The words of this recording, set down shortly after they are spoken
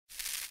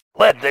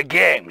Let the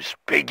games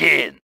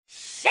begin.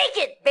 Shake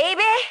it,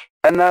 baby!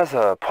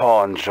 Another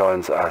pawn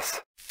joins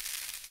us.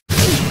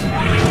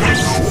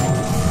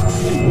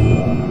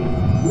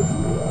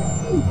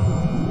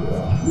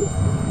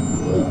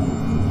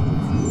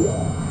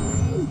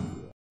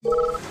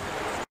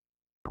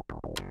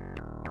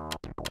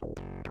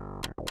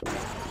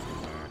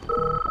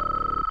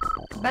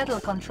 Battle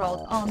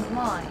control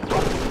online.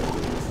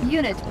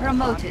 Unit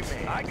promoted.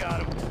 I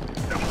got him.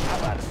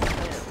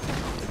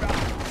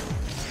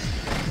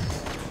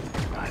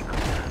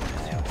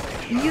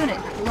 Unit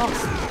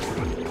lost.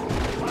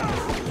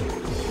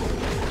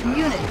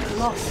 Unit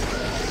lost.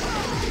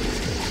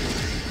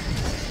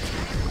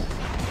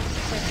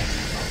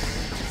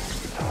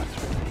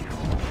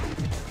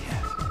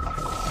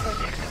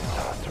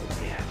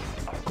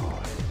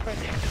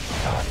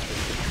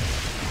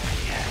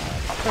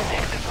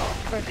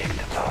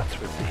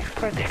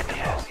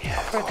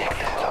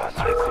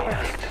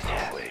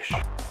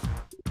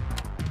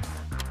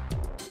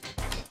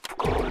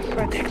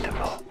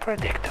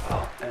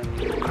 Predictable.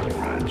 And you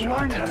congrats.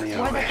 Warning,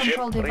 weather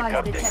control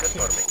device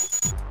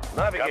detected.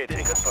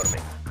 Navigating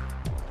confirming.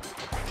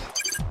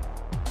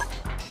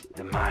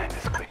 The mind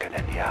is quicker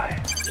than the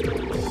eye.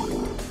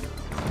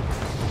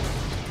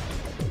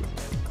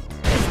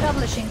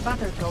 Establishing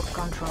battlefield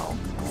control.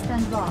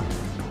 Stand by.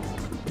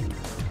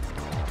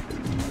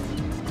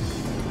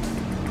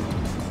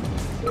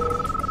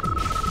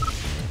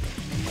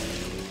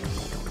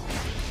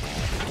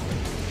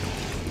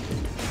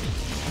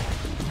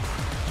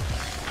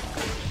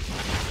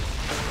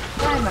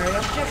 Primary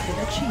objective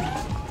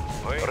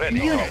achieved. Ready.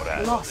 Unit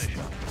lost.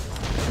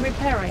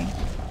 Repairing.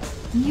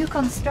 New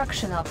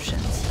construction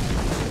options.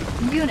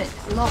 Unit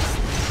lost.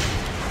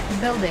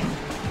 Building.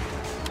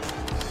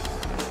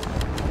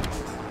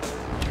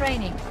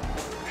 Training.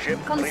 Ship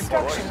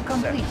Construction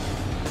report complete.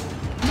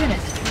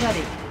 Unit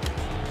ready.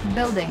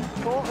 Building.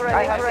 Tools ready.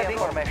 I have the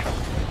information.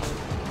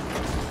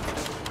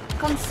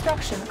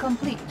 Construction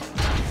complete.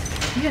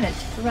 Unit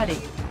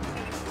ready.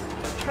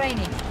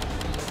 Training.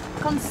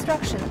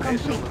 Construction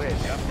complete.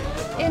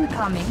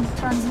 Incoming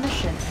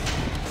transmission.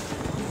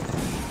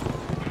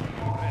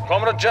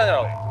 Comrade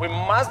General, we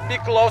must be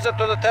closer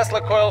to the Tesla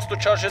coils to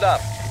charge it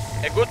up.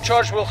 A good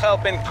charge will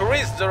help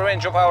increase the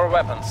range of our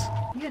weapons.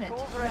 Unit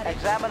ready.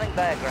 Examining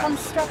diagram.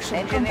 Construction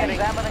Engineer complete.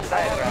 examining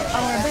diagram.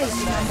 Our base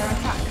is under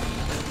attack.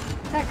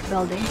 Tech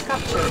building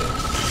captured.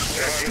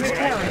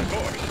 Repairing.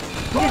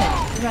 Unit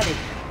ready.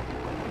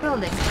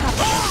 Building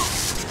captured.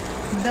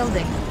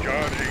 Building.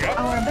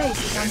 Our base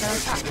is under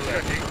attack.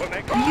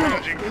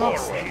 Unit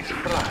lost.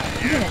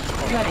 Unit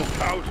ready.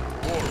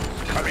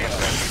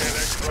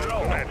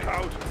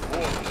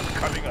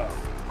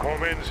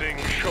 Commencing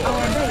shore.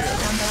 Our base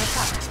is under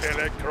attack.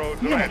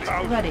 Unit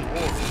ready.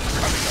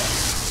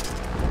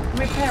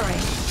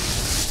 Repairing.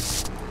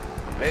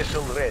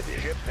 Vessel ready.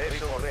 Ship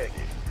vessel ready.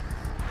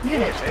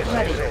 Unit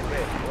ready.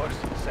 Course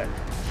set.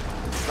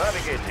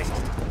 Navigating.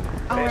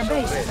 Our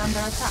base is under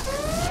attack.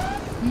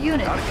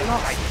 Unit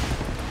lost.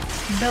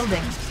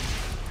 Building.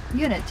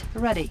 Unit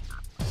ready.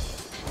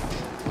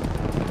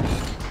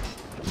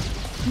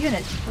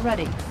 Unit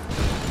ready.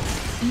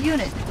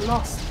 Unit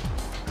lost.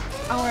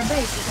 Our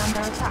base is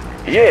under attack.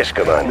 Yes,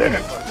 Commander.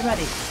 Unit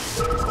ready.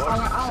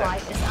 Our ally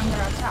is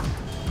under attack.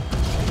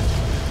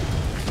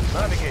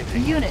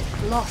 Navigating. Unit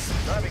lost.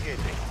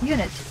 Navigating.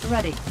 Unit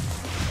ready.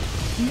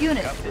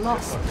 Unit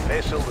lost.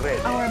 Vessel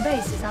ready. Our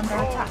base is under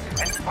attack.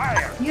 And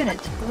fire.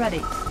 Unit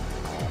ready.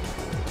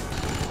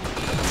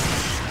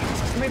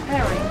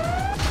 Repairing.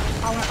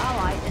 Our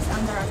ally is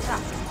under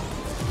attack.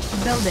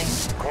 Building.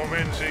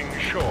 Commencing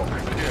shock.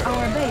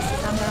 Our base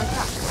is under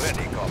attack.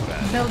 Ready,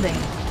 comrade. Building.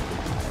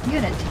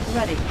 Unit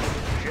ready.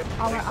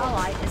 Our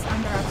ally is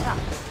under attack.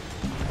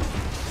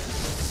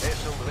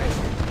 Vessel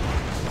ready.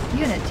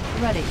 Unit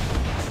ready.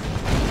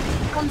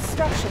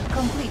 Construction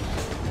complete.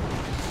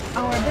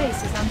 Our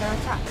base is under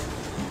attack.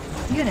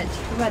 Unit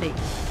ready.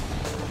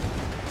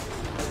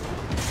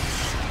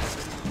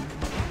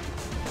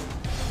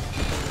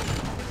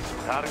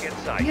 Target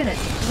sight. Unit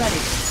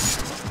ready.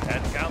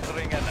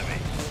 Encountering enemy.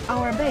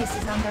 Our base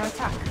is under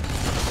attack.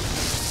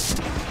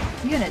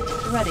 Unit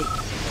ready.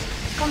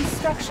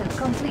 Construction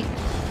complete.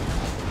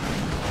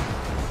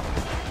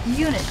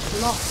 Unit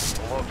lost.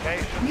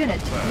 Location.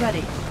 Unit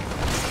ready.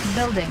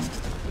 Building.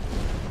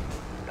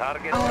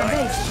 Target Our sight.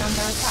 base is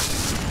under attack.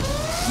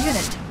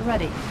 Unit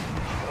ready.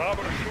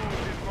 Rubber shoes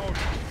in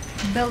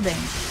motion. Building.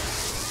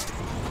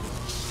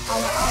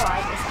 Our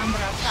ally is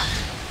under attack.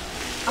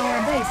 Our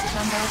base is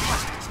under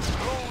attack.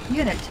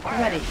 Unit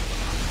ready.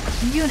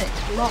 Unit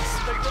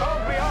lost.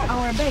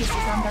 Our base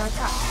is under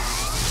attack.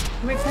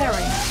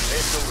 Repairing.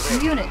 Vessel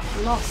ready. Unit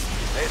lost.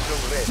 Vessel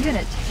ready.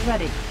 Unit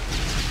ready.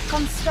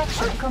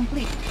 Construction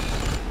complete.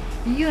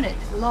 Unit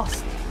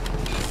lost.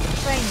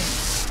 Training.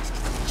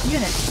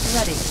 Unit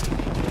ready.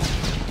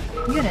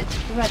 Unit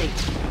ready.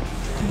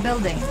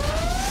 Building.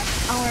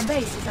 Our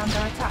base is under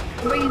attack.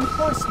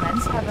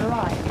 Reinforcements have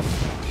arrived.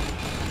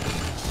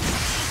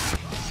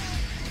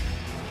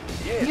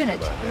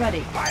 Unit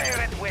ready.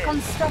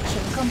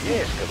 Construction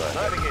complete.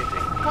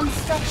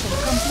 Construction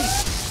complete.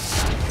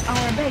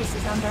 Our base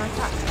is under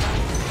attack.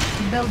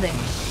 Building.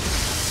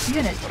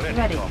 Unit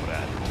ready.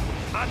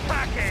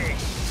 Attacking!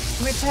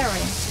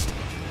 Repairing.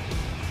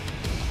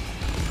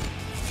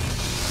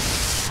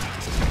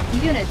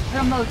 Unit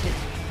promoted.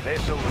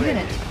 Vessel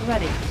Unit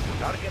ready.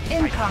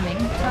 Incoming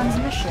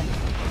transmission.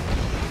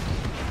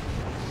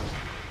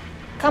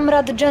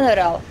 Comrade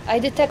General, I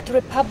detect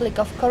Republic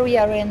of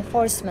Korea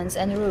reinforcements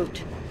en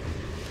route.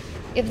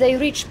 If they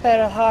reach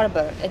Pearl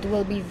Harbor, it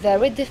will be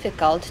very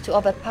difficult to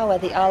overpower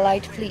the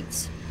Allied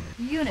fleets.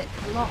 Unit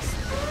lost.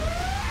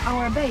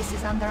 Our base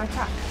is under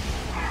attack.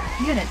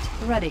 Unit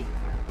ready.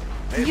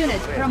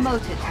 Unit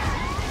promoted.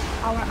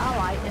 Our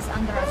ally is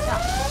under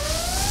attack.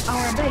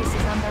 Our base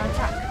is under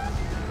attack.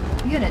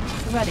 Unit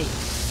ready.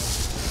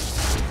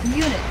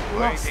 Unit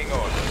lost.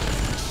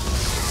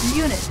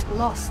 Unit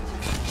lost.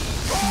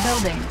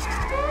 Building.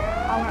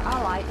 Our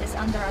ally is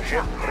under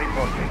attack.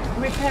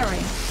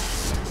 Repairing.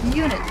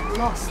 Unit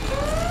lost.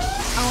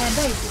 Our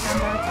base is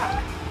under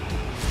attack.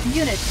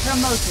 Unit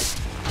promoted.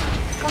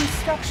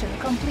 Construction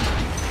complete.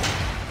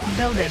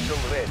 Building.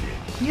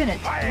 Unit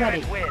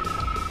ready.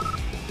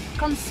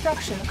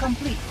 Construction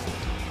complete.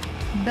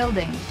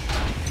 Building.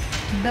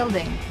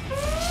 Building.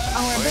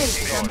 Our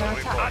base is under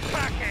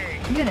attack.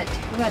 Unit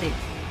ready.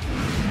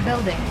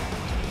 Building.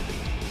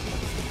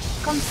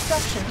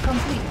 Construction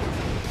complete.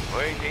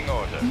 Waiting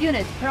order.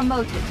 Unit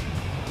promoted.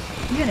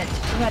 Unit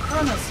red.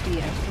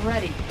 Chronosphere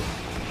ready.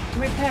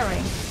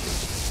 Repairing.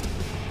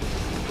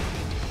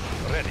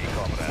 Ready,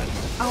 comrade.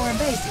 Our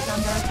base is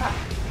under attack.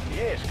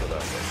 Yes,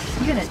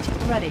 commander. Unit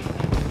ready.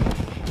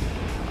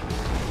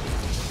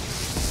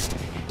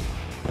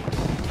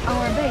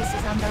 Our base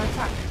is under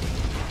attack.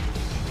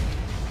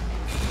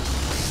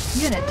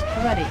 Unit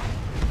ready.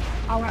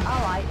 Our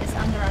ally is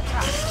under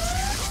attack.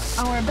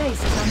 Our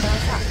base is under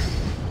attack.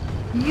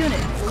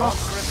 Unit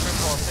lost.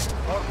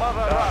 For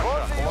Mother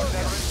Russia.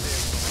 Order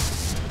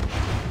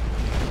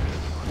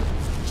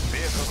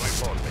Vehicle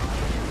reporting.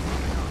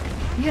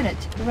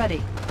 Unit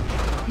ready.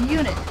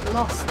 Unit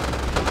lost.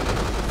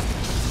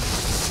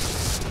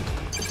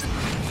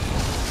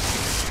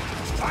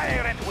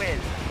 Fire at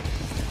will.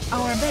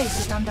 Our base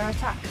is under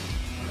attack.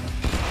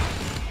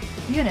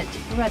 Unit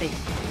ready.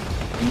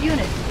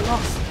 Unit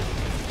lost.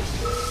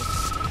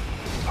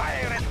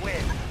 Fire at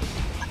will.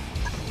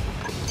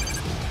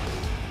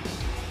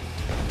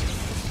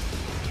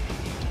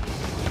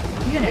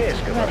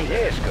 Unit ready.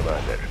 Yes,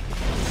 commander.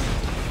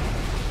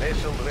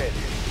 Vessel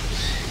ready.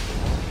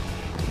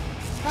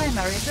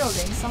 Primary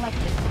building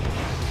selected.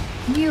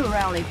 New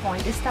rally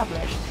point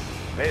established.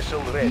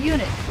 Vessel ready.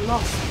 Unit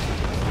lost.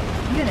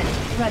 Unit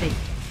ready.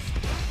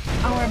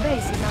 Our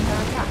base is under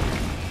attack.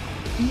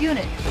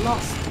 Unit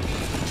lost.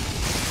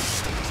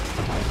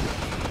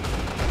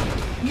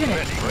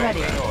 Unit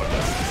ready.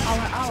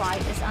 Our ally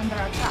is under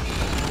attack.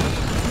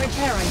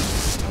 Repairing.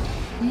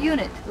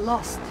 Unit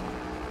lost.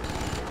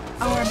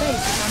 Our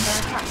base is under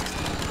attack.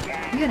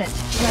 Unit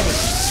ready.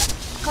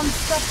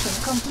 Construction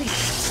complete.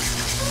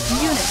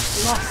 Unit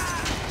lost.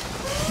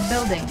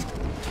 Building.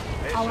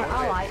 Our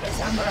ally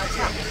is under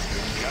attack.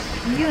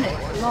 Unit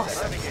lost.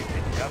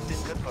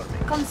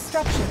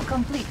 Construction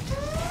complete.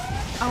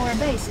 Our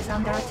base is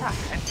under attack.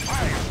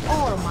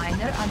 Ore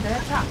miner under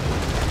attack.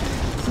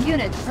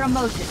 Unit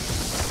promoted.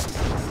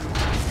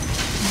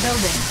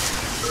 Building.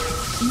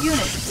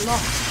 Unit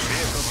lost.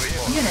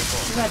 Unit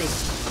ready.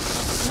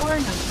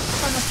 Warning,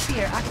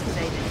 chronosphere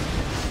activated.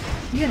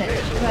 Unit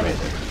ready.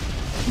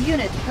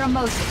 Unit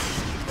promoted.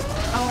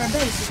 Our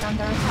base is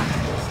under attack.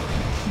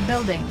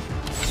 Building.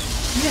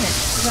 Unit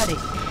ready.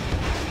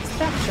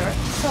 Structure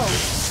sold.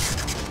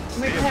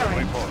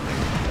 Repairing.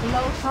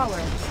 Low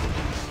power.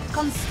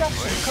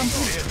 Construction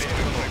complete.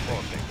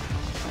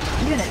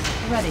 Unit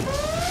ready.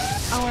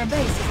 Our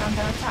base is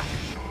under attack.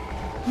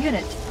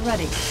 Unit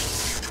ready.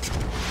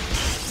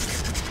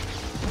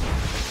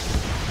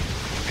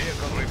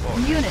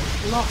 Unit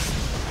lost.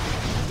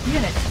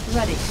 Unit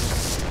ready.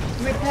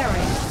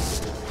 Repairing.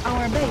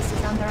 Our base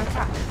is under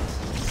attack.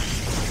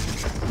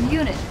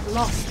 Unit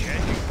lost.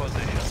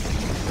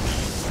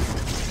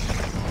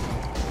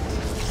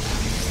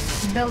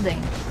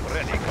 Building.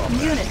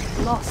 Unit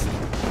lost.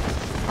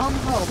 On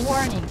hold.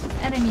 Warning.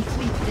 Enemy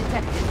fleet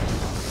detected.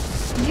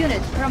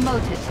 Unit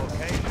promoted.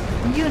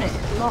 Unit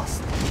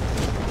lost.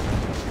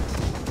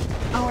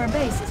 Our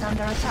base is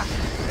under attack.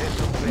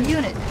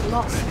 Unit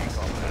lost.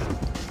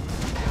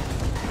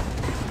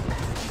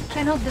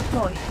 Cannot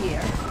deploy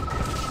here.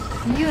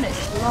 Unit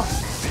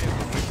lost.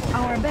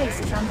 Our base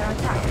is under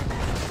attack.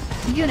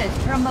 Unit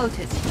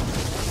promoted.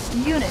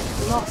 Unit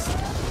lost.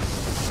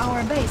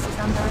 Our base is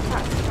under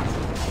attack.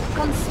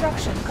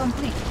 Construction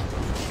complete.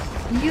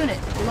 Unit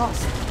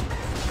lost.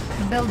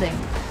 Building.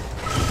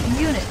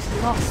 Unit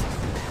lost.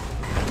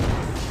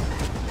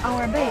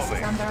 Our base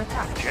is under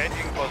attack.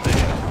 Changing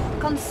position.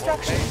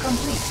 Construction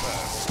complete.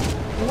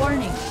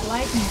 Warning,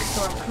 lightning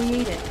storm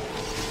created.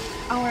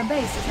 Our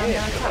base is under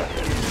attack.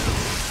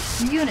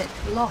 Unit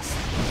lost.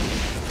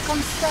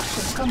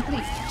 Construction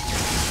complete.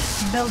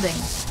 Building.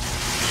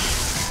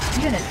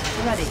 Unit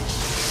ready.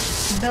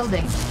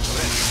 Building.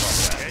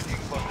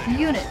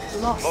 Unit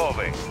lost.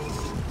 Moving.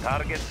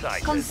 Target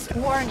sighted.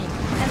 Warning.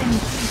 Enemy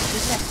fleet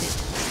detected.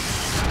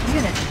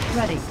 Unit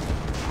ready.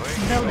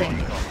 Building.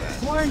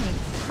 Warning.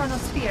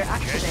 Chronosphere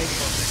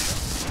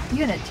activated.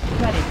 Unit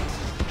ready.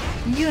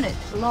 Unit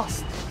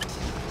lost.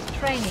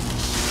 Training.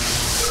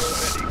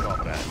 Ready,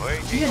 comrade.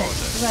 Waiting Unit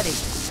orders. ready.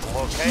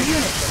 Location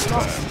Unit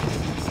lost. confirmed.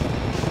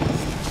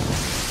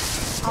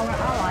 Our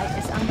ally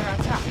is under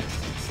attack.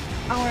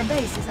 Our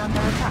base is under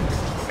attack.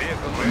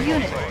 Vehicle ready.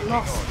 Unit Waiting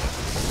lost.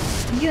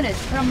 orders. Unit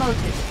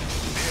promoted.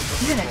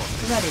 Vehicle Unit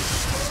reporting. ready.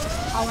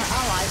 Our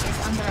ally is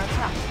under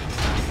attack.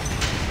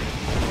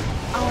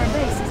 Our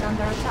base is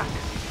under attack.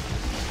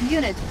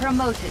 Unit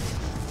promoted.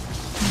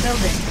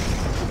 Building.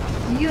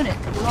 Unit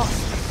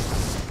lost.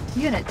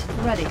 Unit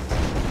ready.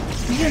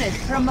 Unit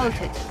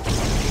promoted.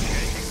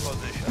 Changing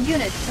position.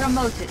 Unit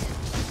promoted.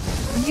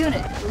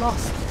 Unit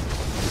lost.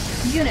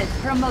 Unit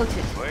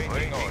promoted.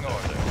 Waiting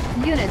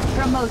order. Unit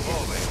promoted.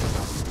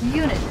 Moving.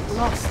 Unit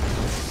lost.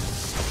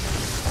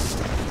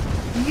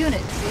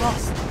 Unit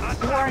lost.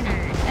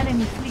 Warning.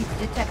 Enemy fleet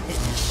detected.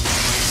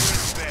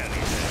 Barely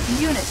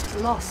there. Unit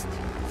lost.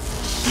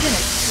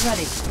 Unit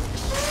ready.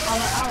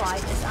 Our ally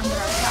is under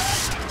attack.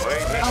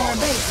 Waiting Our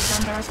order. base is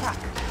under attack.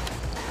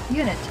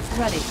 Unit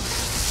ready.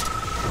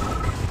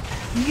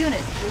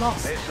 Unit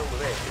lost. Missile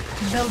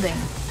ready. Building.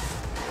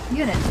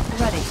 Unit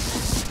ready.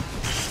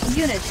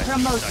 Unit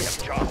promoted.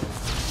 Chop.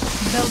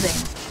 Building.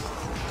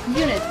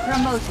 Unit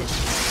promoted.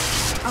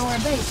 Our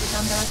base is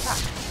under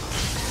attack.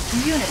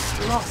 Unit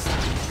lost.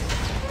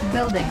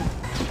 Building.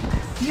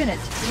 Unit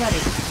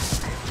ready.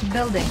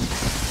 Building.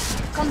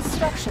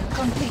 Construction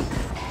complete.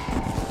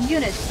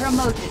 Unit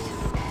promoted.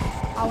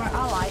 Our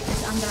ally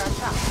is under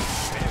attack.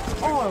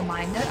 Ore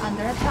miner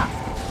under attack.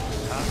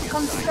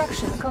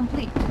 Construction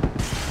complete.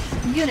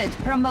 Unit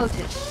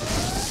promoted.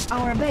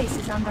 Our base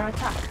is under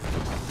attack.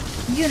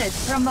 Unit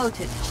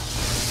promoted.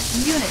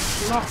 Unit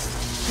lost.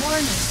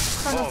 Warning.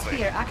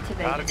 Chronosphere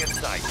activated. Target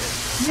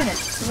sighted. Unit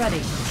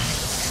ready.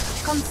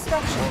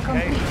 Construction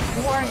complete.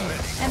 Warning.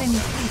 Enemy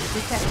fleet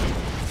detected.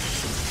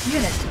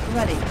 Unit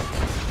ready.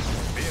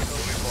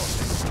 Vehicle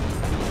reporting.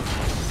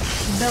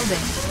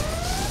 Building.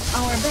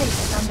 Our base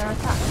is under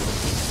attack.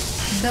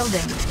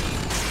 Building.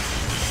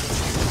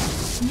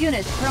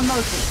 Unit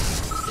promoted.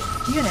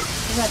 Unit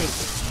ready.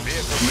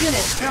 Vehicle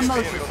Unit reporting.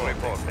 promoted. Vehicle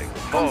reporting.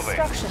 Moving.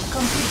 Construction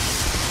complete.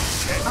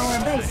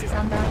 Our base is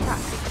under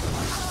attack.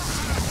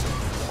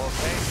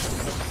 Location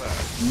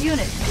confirmed.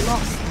 Unit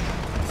lost.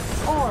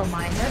 Ore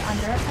miner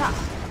under attack.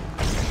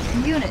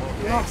 Unit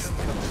lost.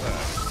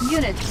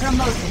 Unit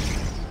promoted.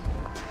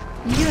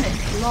 Unit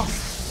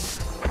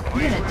lost.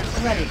 Unit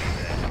ready.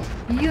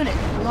 Unit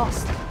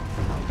lost.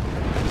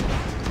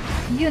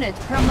 Unit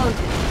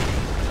promoted.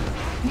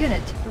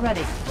 Unit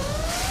ready.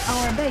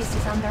 Our base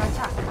is under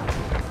attack.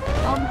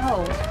 On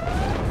hold.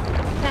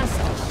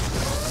 Cancel.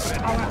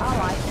 Our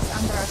ally is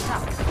under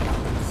attack.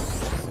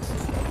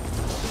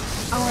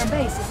 Our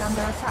base is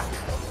under attack.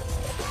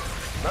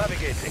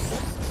 Navigating.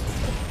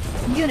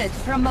 Unit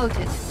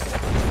promoted.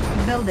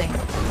 Building.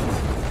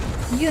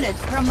 Unit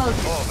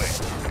promoted. Moving.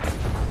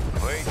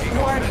 Waiting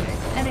Warning.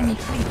 order. Enemy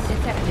fleet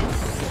detected.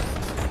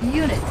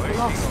 Unit Waiting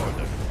lost.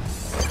 order.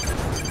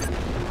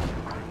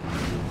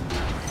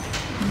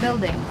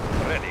 Building.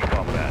 Ready,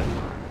 comrade.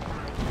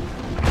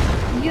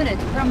 Unit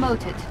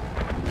promoted.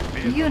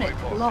 Vehicle Unit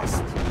reporting.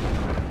 lost.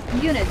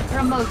 Unit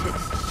promoted.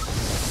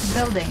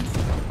 Building.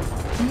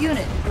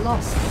 Unit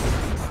lost.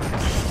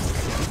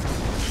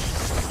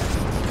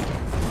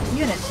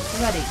 Unit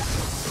ready.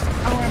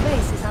 Our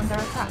base is under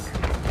attack.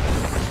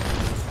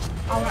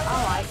 Our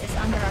ally is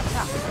under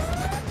attack.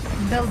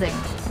 Building.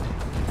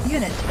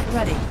 Unit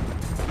ready.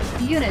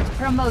 Unit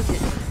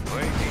promoted.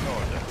 Waiting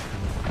order.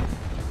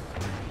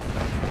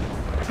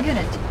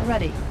 Unit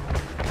ready.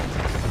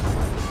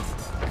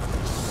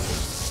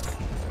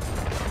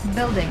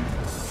 Building.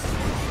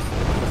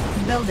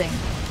 Building.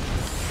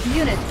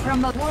 Unit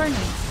promote.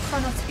 Warning.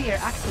 Chronosphere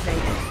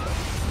activated.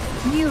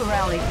 New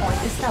rally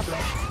point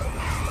established.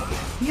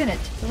 Unit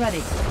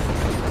ready.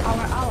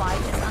 Our ally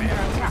is under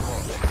attack.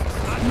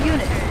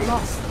 Unit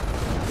lost.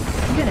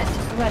 Unit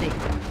ready.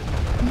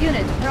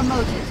 Unit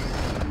promoted.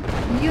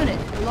 Unit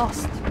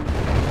lost.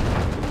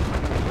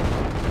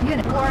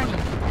 Unit warning.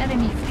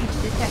 Enemy fleet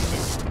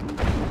detected.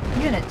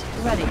 Unit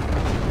ready.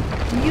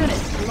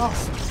 Unit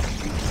lost.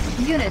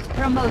 Unit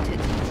promoted.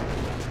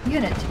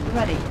 Unit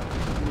ready.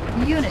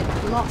 Unit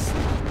lost.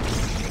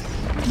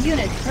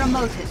 Unit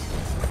promoted.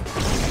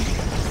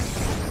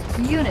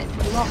 Unit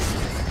lost.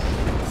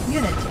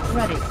 Unit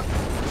ready.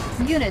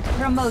 Unit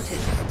promoted.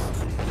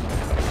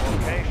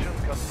 Location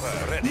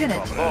confirmed. Ready, Unit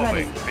comrade.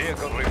 ready. Moving.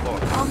 Vehicle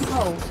reporting. On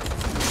hold.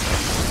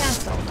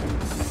 Cancel.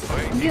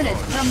 Waiting Unit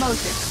order.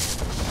 promoted.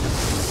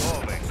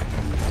 Moving.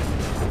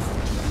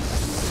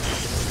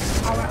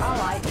 Our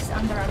ally is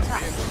under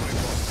attack.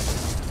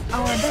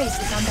 Our base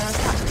is under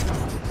attack.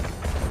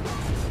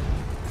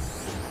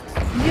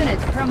 Unit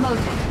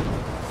promoted.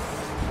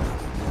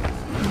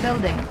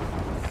 Building.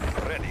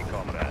 Ready,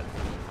 comrade.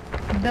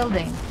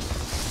 Building.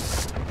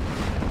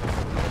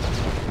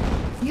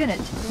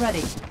 Unit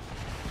ready.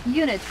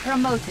 Unit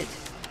promoted.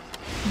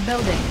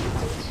 Building.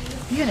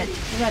 Unit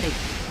ready.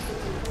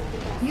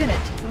 Unit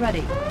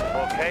ready.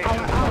 Location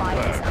Our ally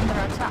is confirmed.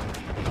 under attack.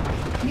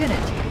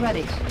 Unit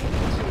ready.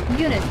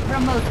 Unit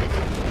promoted.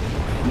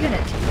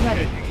 Unit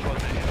ready. Changing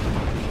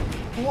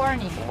position.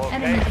 Warning,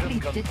 enemy Location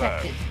fleet confirmed.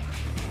 detected.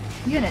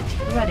 Unit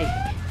ready.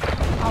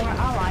 Our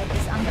ally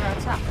is under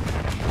attack.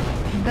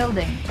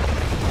 Building.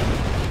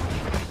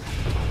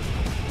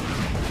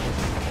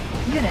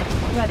 Unit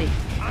ready.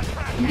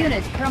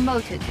 Unit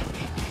promoted.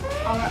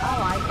 Our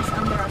ally is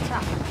under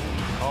attack.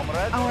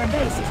 Comrade, Our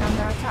base is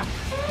under attack.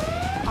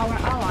 Our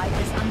ally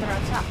is under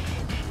attack.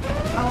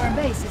 Our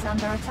base is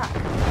under attack.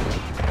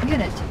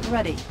 Unit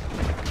ready.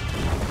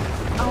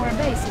 Our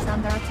base is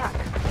under attack.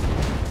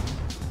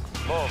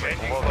 moving.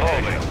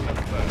 Moving.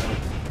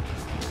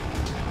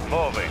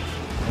 Moving.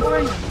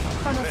 Warning,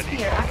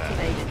 chronosphere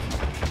activated.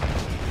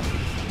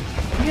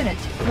 Unit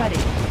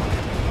ready.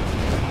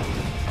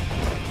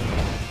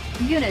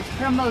 Unit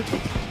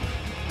promoted.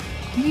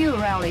 New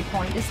rally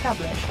point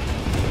established.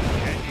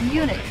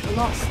 Unit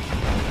lost.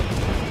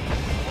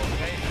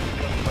 Location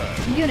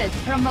confirmed. Unit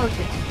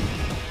promoted.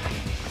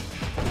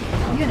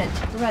 Unit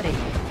ready.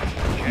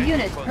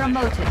 Unit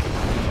promoted.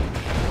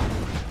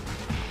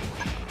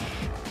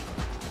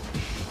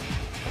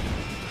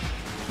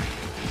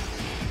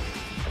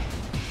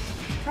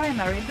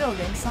 Primary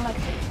building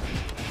selected.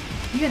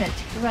 Unit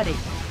ready.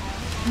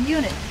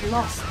 Unit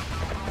lost.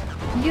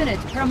 Unit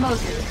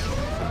promoted.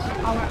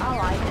 Our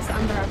ally is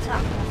under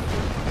attack.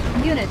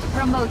 Unit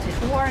promoted.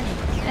 Warning,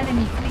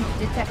 enemy fleet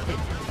detected.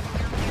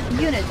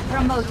 Unit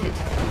promoted.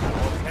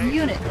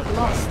 Unit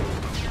lost.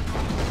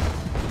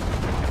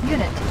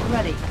 Unit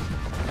ready.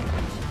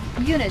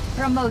 Unit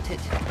promoted.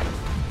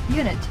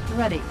 Unit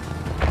ready.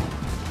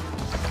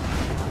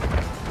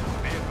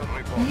 Vehicle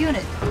reporting.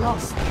 Unit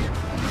lost.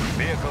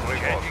 Vehicle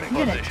reporting.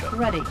 Unit Position.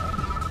 ready.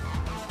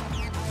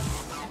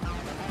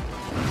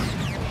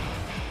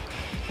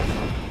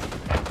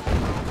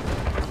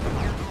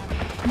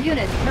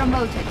 Unit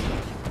promoted.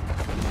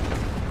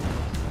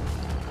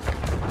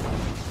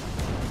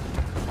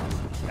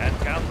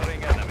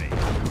 Encountering enemy.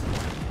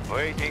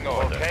 Waiting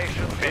order.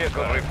 Location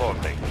vehicle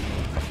reporting.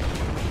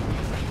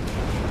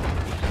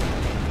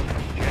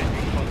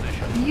 Changing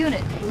position.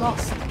 Unit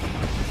lost.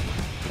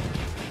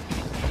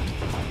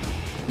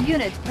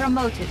 Unit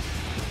promoted.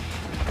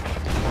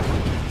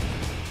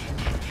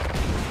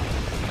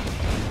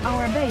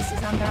 Our base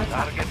is under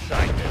attack. Target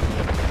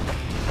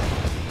sighted.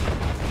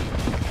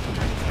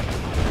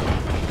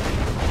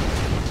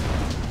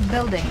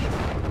 Building.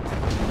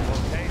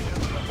 Location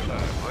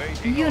confirmed.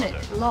 Waiting Unit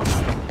order.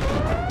 lost.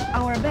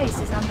 Our base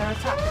is under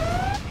attack.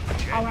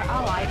 Our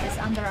ally is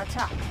under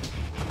attack.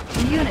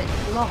 Unit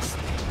lost.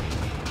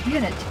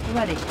 Unit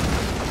ready.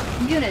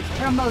 Unit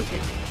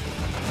promoted.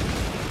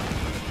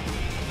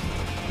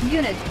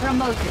 Unit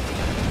promoted.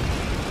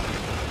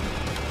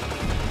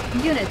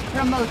 Unit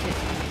promoted.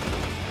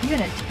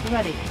 Unit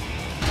ready.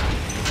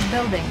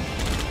 Building.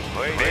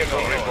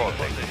 Vehicle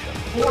reporting.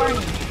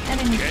 Warning,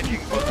 enemy Changing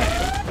fleet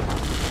detected.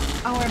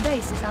 Our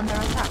base is under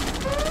attack.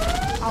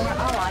 Our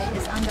ally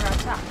is under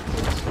attack.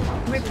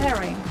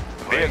 Repairing.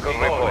 Vehicle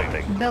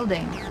reporting.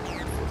 Building.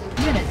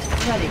 Unit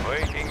ready.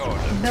 Waiting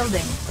order.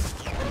 Building.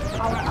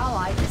 Our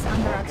ally is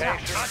under attack.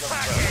 Location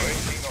confirmed.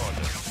 Waiting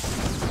order.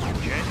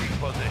 Changing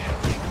position.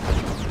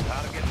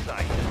 Target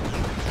sighted.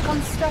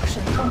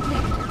 Construction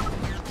complete.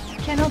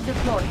 Cannot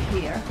deploy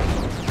here.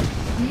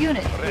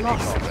 Unit Ready,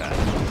 lost.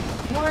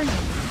 comrade.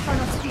 Warning,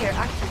 chronosphere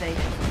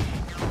activated.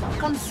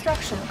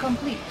 Construction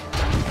complete.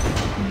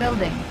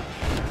 Building.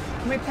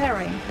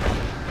 Repairing.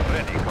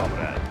 Ready,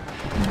 comrade.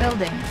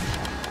 Building.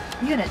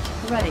 Unit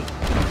ready.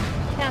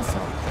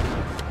 Cancel.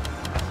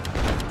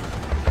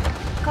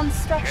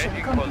 Construction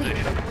Changing complete.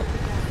 position.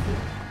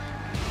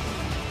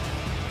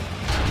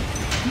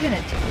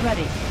 Unit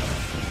ready.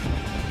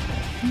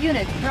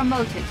 Unit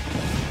promoted.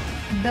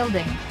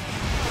 Building.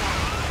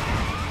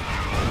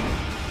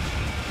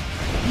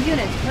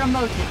 Unit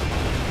promoted.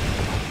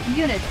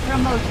 Unit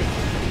promoted.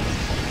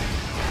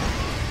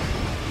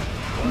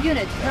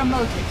 Unit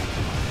promoted.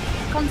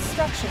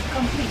 Construction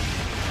complete.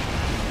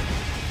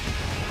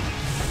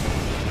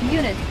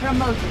 Unit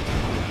promoted.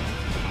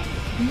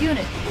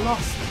 Unit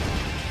lost.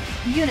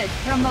 Unit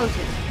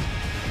promoted.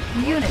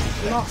 Unit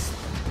lost.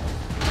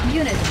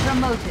 Unit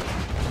promoted.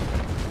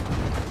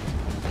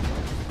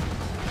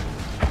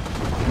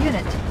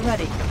 Unit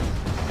ready.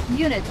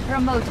 Unit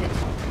promoted.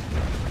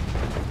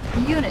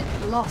 Unit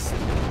lost.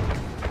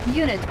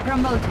 Unit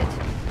promoted.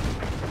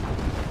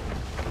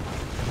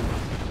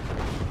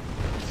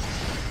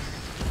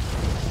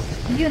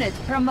 Unit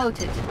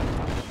promoted.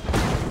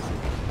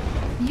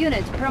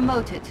 Unit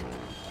promoted.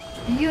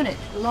 Unit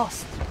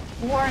lost.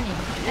 Warning,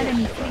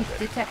 enemy fleet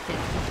detected.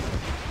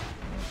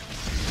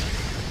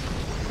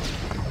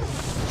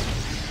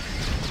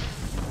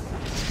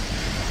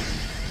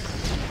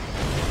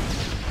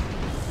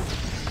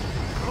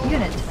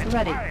 Unit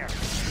ready.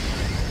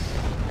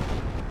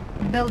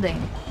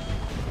 Building.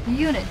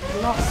 Unit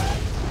lost.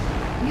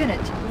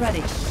 Unit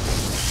ready.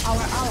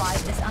 Our ally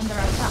is under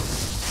attack.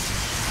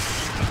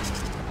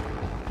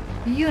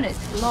 Unit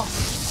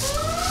lost.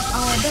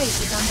 Our base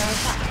is under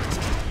attack.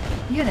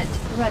 Unit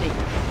ready.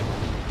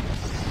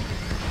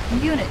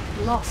 Unit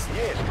lost.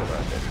 Yes,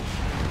 Commander.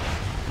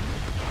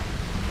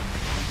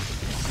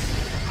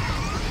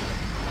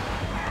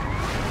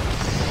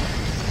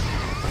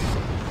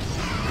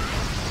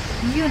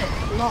 Unit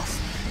lost.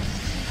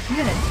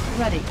 Unit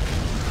ready.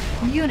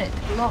 Unit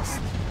lost.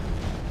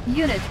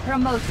 Unit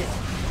promoted.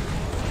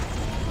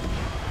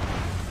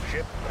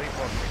 Ship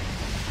reporting.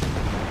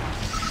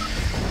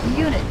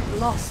 Unit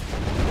lost.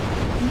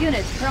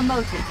 Unit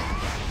promoted.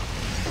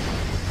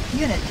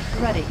 Unit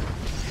ready.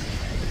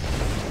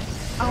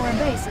 Our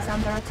base is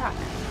under attack.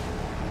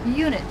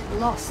 Unit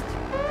lost.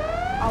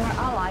 Our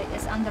ally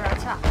is under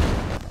attack.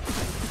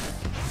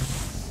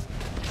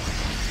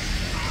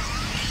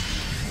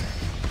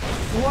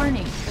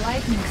 Warning,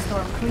 lightning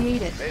storm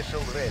created.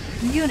 Vessel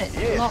ready. Unit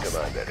Yes, lost.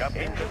 Commander.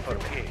 Captain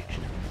engaged.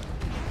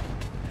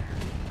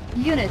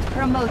 Unit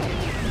promoted.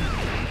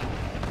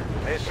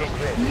 Vessel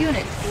ready.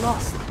 Unit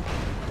lost.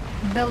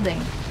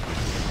 Building.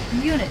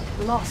 Unit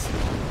lost.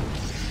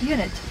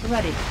 Unit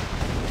ready.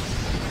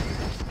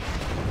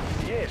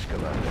 Yes,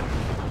 Commander.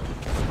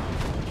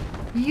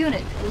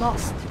 Unit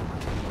lost.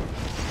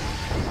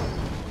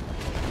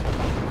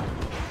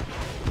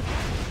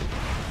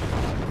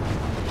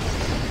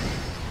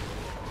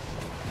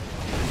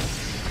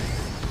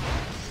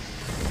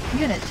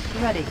 Unit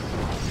ready.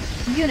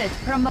 Unit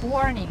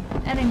warning.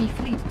 Enemy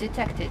fleet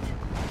detected.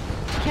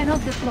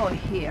 Cannot deploy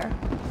here.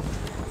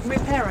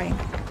 Repairing.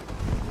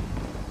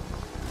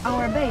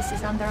 Our base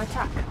is under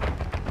attack.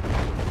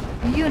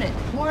 Unit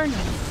warning.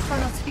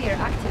 Chronosphere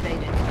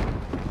activated.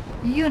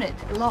 Unit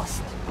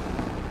lost.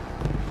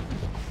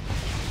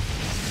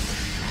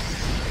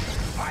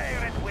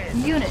 Fire and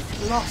wind. Unit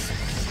lost.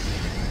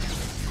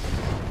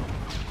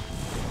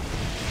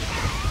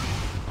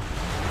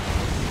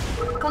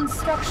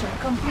 Construction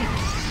complete.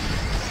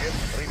 Ship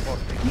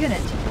reporting.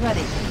 Unit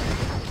ready.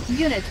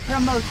 Unit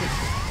promoted.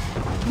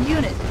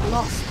 Unit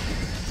lost.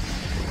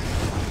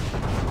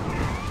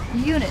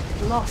 Unit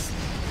lost.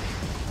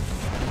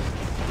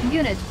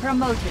 Unit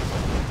promoted.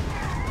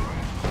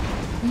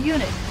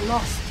 Unit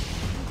lost.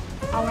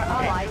 Our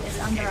ally is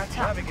under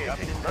attack.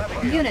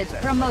 Navigating. Unit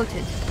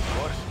promoted.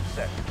 Course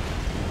set.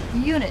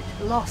 Unit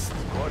lost.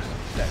 Course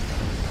set.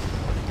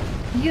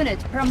 Unit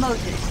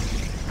promoted.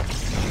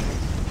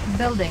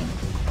 Building.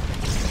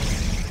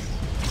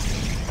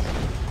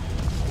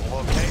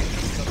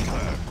 Location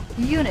confirmed.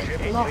 Unit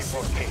Ship lost.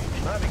 reporting.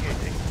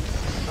 Navigating.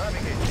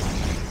 Navigating.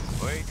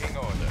 Waiting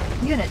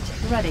order. Unit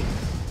ready.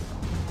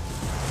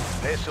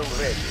 Vessel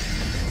ready.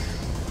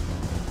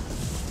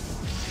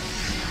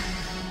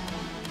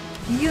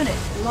 Unit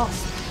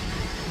lost.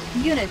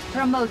 Unit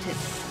promoted.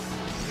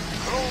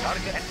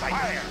 Target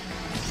fire.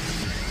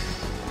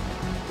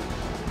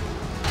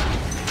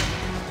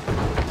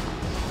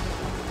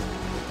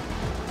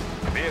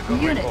 Vehicle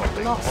Unit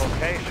reporting. lost.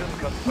 Location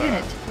confirmed.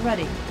 Unit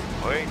ready.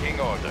 Waiting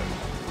order.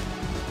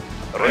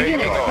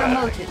 Unit order.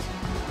 promoted.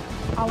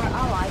 Our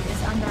ally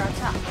is under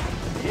attack.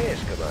 Yes,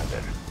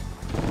 Commander.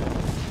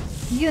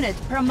 Unit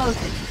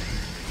promoted.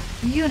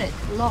 Unit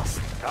lost.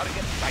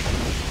 Target sighted.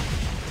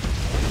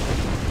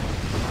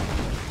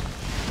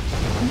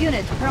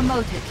 Unit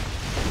promoted.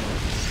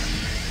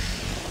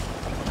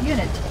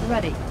 Unit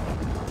ready.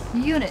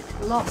 Unit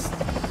lost.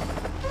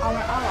 Our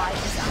ally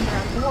is under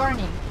a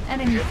warning.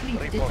 Enemy Ship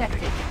fleet reporting.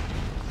 detected.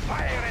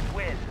 Fire at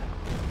will.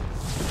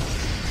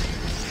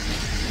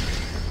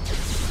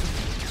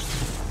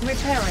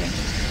 Repairing.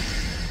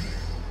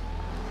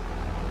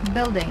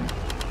 Building.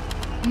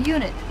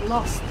 Unit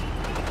lost.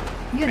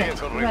 Unit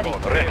Vehicle ready.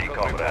 report. Ready,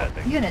 comrade.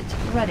 Unit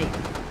ready.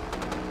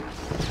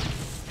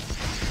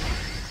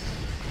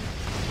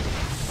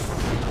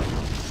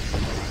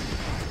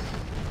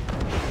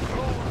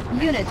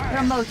 Unit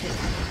promoted.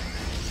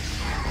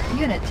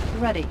 Unit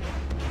ready.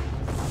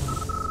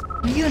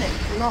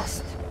 Unit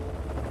lost.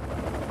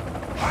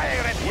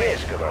 Fire at will.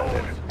 Yes,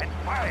 Commander. And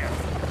fire.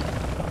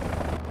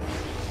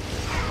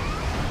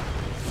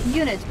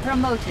 Unit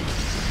promoted.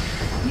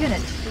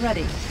 Unit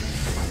ready.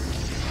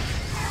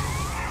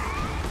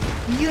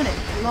 Unit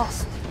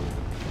lost.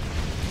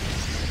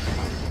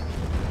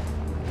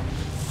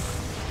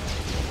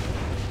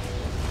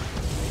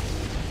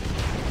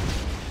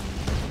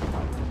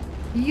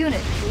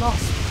 Unit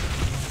lost.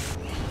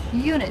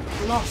 Unit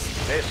lost.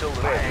 Vessel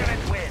ready. Fire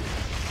at will.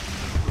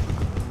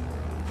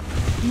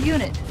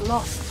 Unit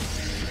lost.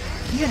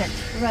 Unit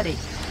ready.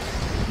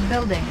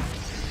 Building.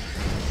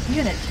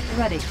 Unit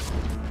ready.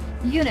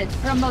 Unit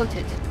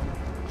promoted.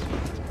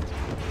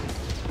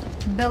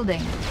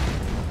 Building.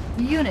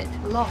 Unit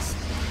lost.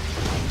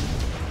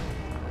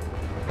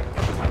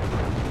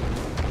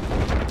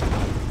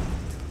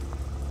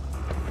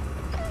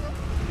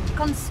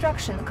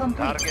 Construction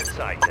complete. Target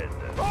sighted.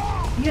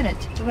 Unit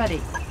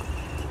ready.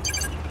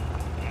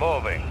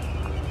 Moving.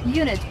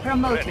 Unit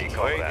promoted. Ready,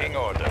 waiting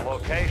order.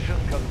 Location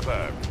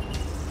confirmed.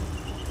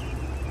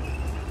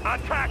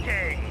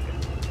 Attacking!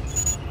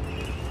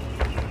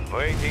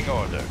 Waiting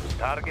orders.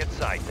 Target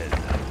sighted.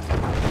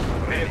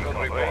 Vehicle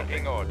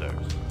reporting orders.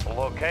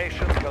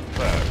 Location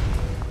confirmed.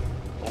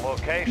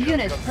 Location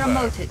Unit confirmed.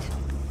 promoted.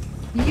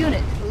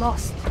 Unit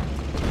lost.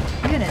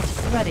 Unit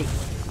ready.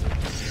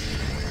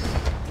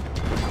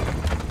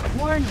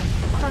 Warning,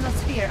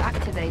 chronosphere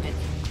activated.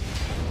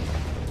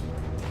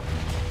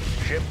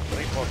 Ship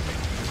reporting.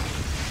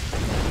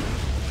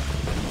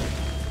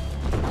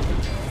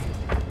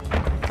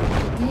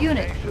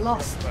 Unit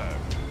lost.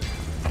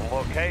 Confirmed.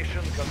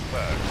 Location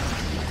confirmed.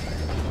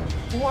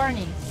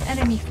 Warning,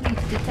 enemy fleet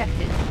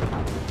detected.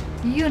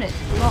 Unit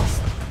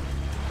lost.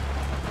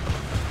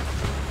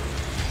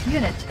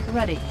 Unit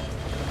ready.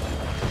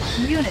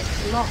 Unit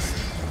lost.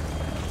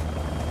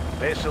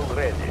 Vessel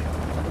ready.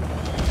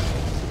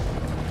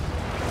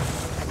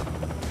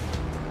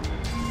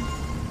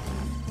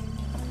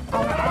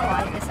 Our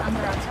ally is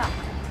under attack.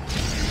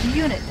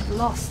 Unit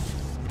lost.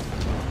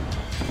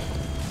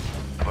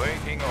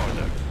 Waiting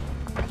orders.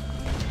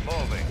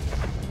 Moving.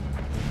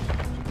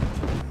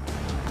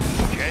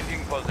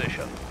 Changing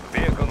position.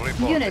 Vehicle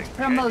reporting. Unit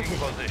promoted.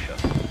 Changing position.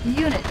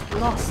 Unit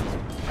lost.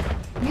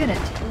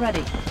 Unit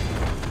ready.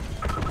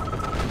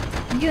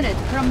 Unit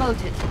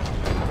promoted.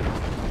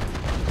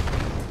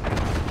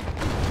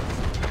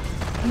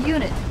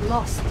 Unit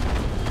lost.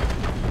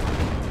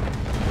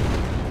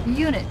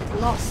 Unit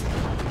lost.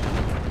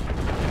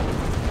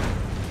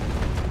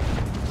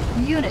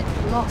 Unit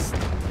lost.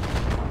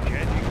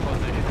 Changing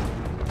position.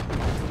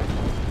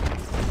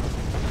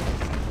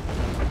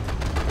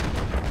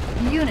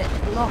 Unit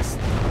lost.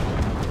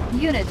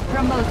 Unit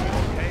promoted.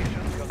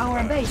 Location Our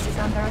confirmed. base is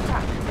under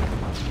attack.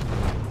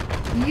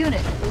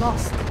 Unit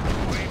lost.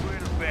 We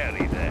will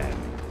bury them.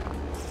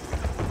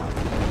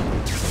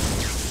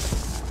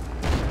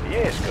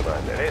 Yes,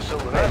 Commander. Vessel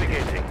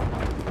navigating.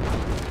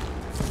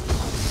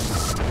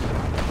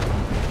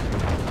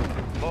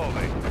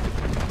 Moving.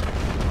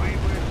 We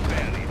will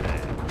bury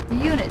them.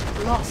 Unit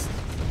lost.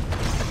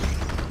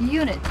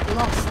 Unit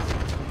lost.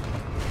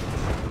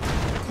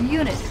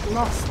 Unit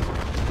lost.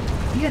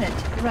 Unit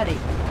ready.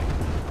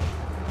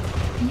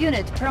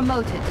 Unit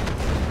promoted.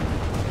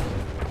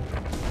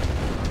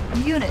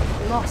 Unit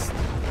lost.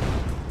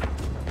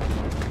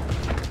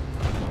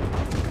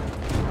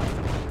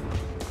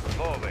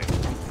 Moving.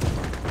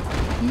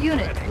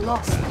 Unit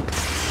lost.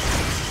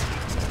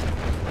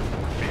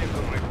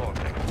 Vehicle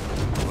reporting.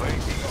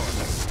 Waiting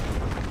order.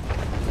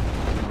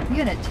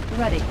 Unit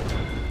ready.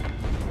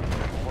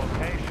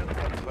 Location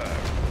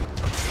confirmed.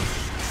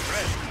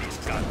 Ready,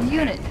 Scott.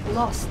 Unit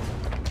lost.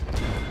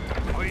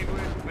 We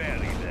will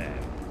bury them.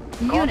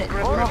 Unit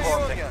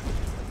lost.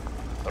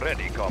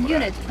 Ready, comrade.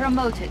 Unit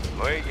promoted.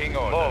 Waiting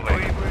order.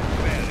 We will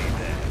bury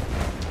them.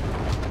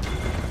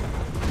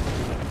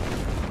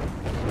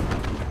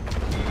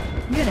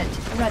 Unit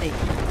ready.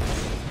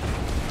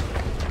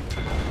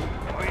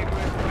 We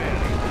will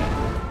bury them.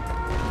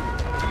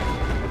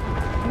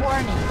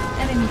 Warning,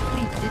 enemy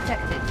fleet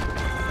detected.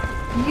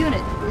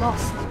 Unit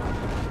lost.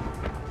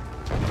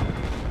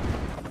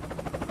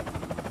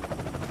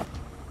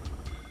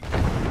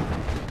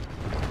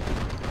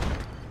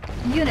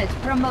 Unit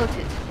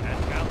promoted.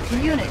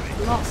 Unit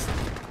lost.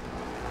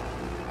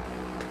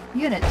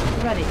 Unit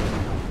ready.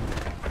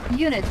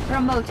 Unit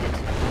promoted.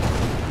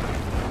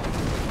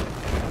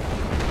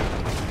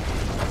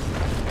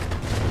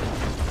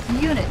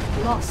 Unit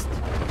lost.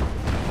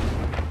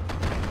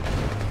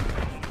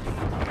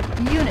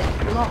 Unit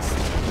lost.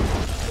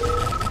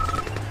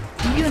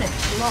 Unit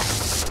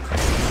lost.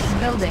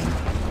 Building.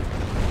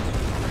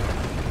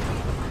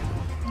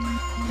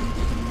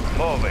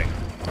 Moving.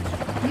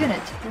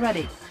 Unit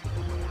ready.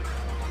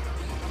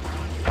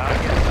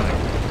 Target sight.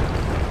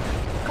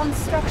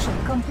 Construction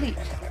complete.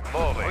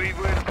 Moving. We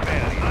will bury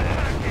them.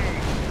 Attacking.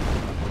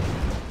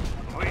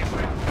 We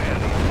will bury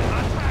them.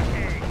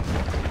 Attacking.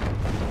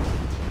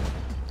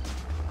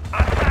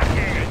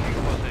 Attacking. Changing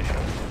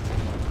position.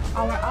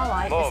 Our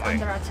ally is Moving.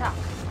 under attack.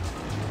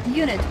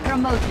 Unit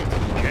promoted.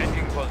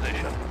 Changing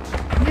position.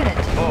 Unit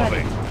Moving.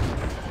 ready.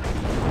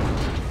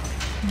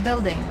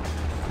 Building.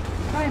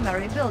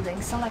 Primary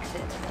building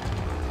selected.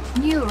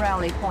 New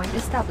rally point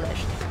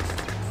established.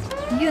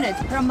 Unit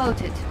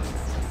promoted.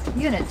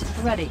 Unit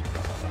ready.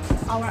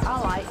 Our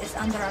ally is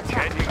under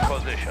attack. Changing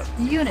position.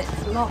 Unit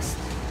lost.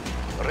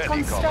 Ready,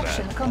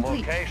 Construction comrade.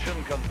 complete.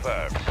 Location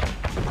confirmed.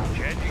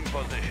 Changing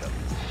position.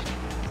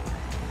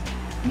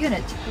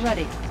 Unit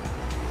ready.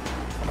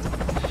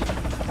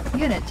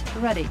 Unit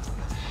ready.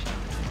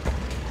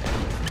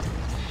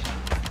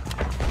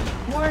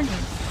 Warning,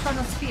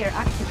 chronosphere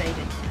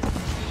activated.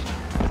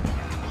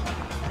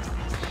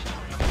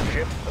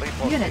 Ship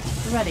reporting. Unit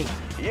ready.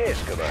 Yes,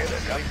 Commander.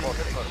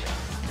 Reporting.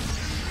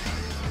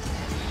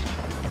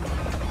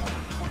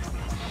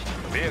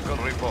 Vehicle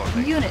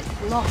reporting. Unit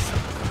lost.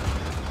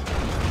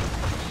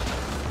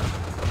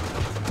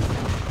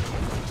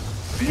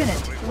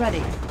 Unit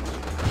ready.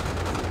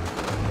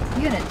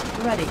 Unit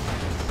ready.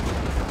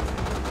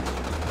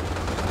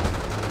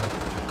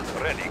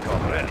 Ready,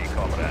 comrade. Ready,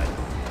 comrade.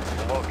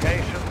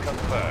 Location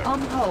confirmed.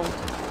 On hold.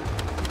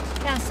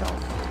 Cancel.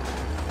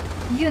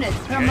 Unit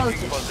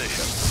promoted.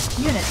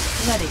 Position. Unit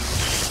ready.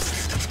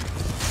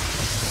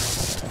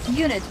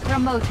 Unit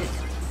promoted.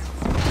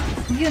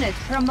 Unit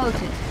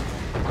promoted.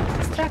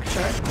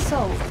 Structure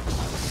sold.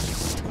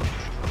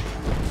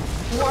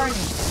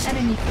 Warning,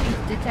 enemy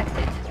fleet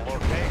detected.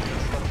 Location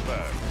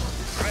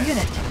confirmed.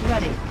 Unit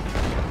ready.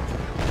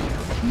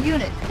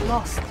 Unit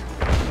lost.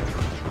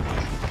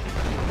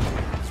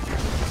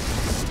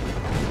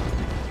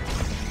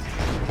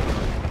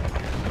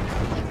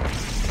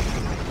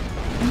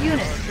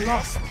 Unit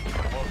lost.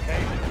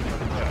 Location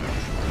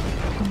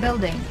confirmed.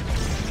 Building.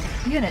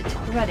 Unit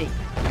ready.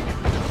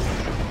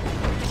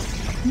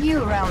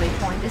 New rally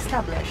point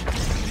established.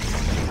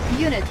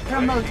 Unit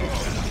promoted.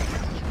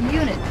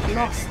 Unit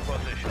lost.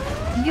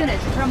 Position. Unit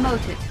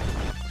promoted.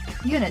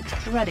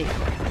 Unit ready.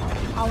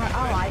 Our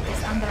ally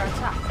is under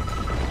attack.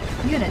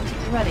 Unit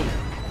ready.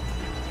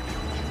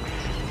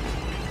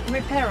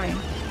 Repairing.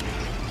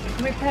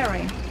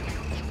 Repairing.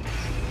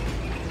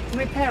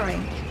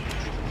 Repairing.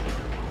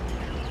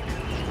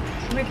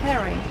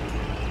 Repairing.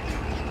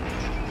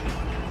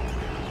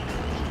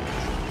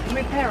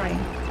 Repairing.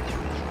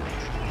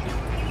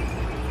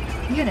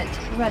 Unit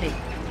ready.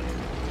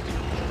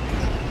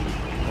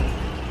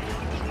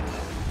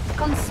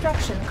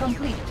 Construction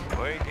complete.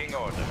 Waiting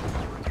order.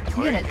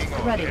 Unit Waiting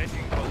order. ready.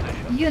 Changing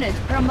position. Unit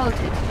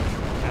promoted.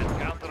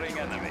 Encountering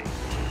enemy.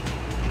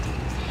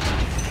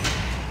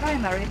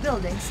 Primary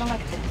building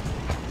selected.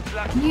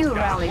 New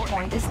rally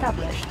point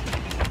established.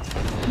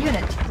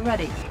 Unit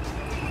ready.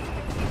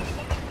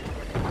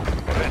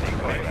 Ready,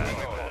 comrade.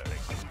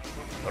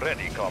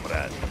 Ready,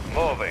 comrade.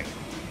 Moving.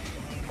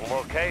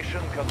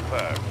 Location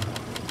confirmed.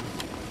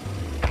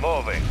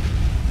 Moving.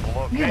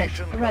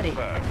 Location ready.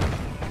 confirmed.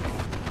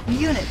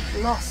 Unit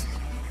lost.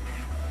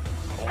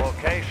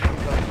 Location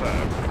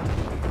confirmed.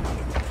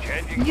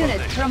 Changing Unit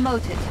position.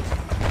 promoted.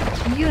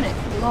 Unit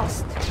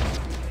lost.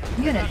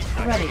 Unit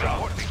ready.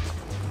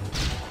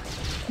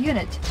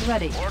 Unit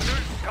ready. Orders,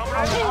 Our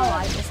comrade.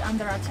 ally is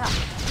under attack.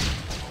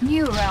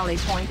 New rally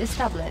point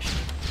established.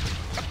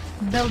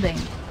 Building.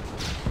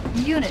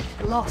 Unit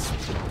lost.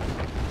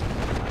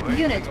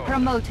 Unit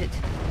promoted.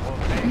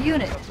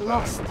 Unit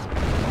lost.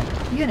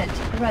 Unit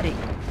ready.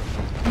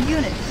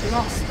 Unit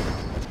lost.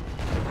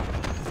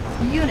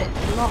 Unit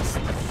lost.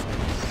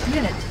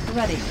 Unit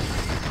ready.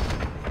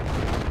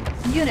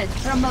 Unit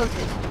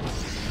promoted.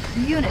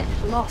 Unit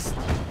lost.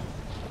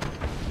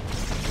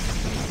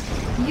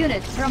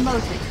 Unit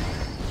promoted.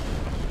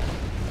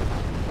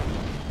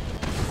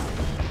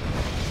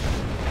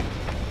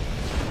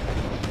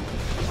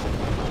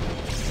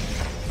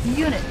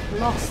 Unit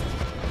lost.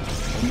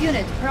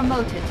 Unit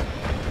promoted.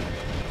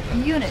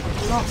 Unit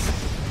lost.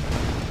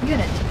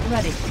 Unit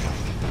ready.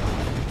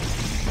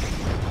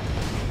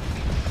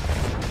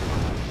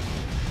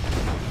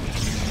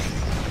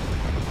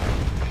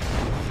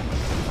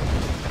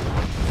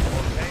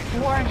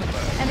 Warning,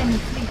 enemy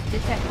fleet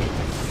detected.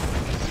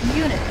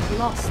 Unit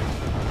lost.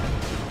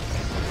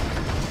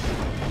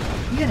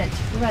 Unit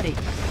ready.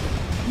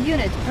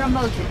 Unit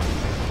promoted.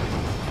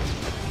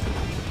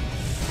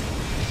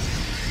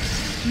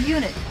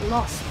 Unit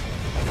lost.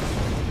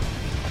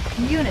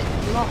 Unit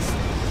lost.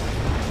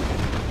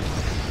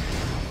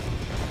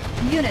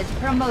 Unit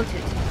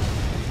promoted.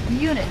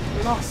 Unit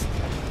lost.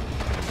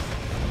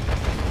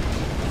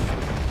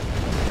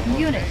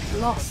 Unit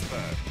lost.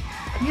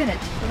 Unit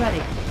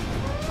ready.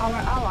 Our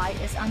ally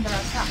is under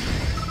attack.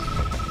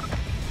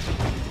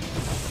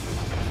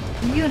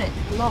 Unit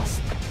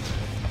lost.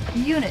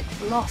 Unit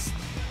lost.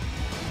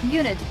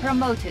 Unit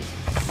promoted.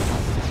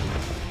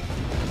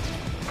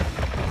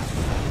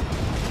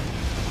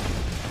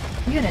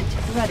 Unit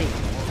ready.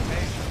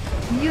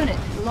 Unit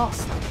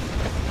lost.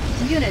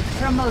 Unit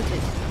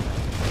promoted.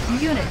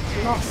 Unit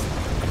lost.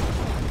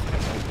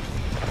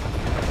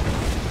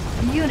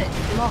 Unit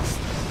lost.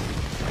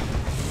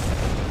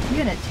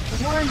 Unit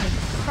warning.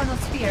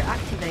 Chronosphere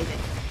activated.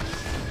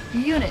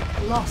 Unit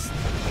lost.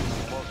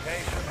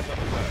 Location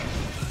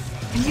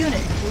confirmed.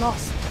 Unit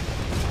lost.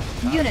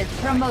 Unit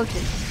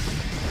promoted.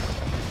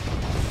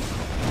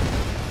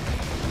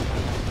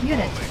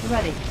 Unit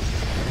ready.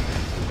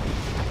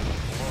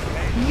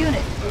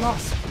 Unit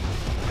lost.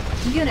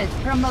 Unit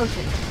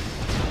promoted.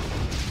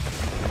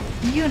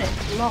 Unit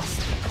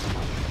lost.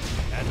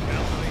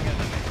 Encountering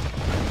enemy.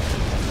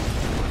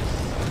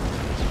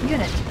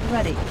 Unit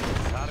ready.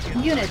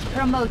 Unit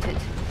promoted.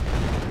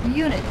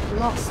 Unit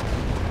lost.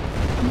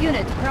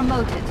 Unit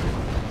promoted.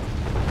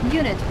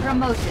 Unit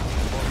promoted.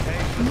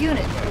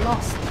 Unit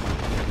lost.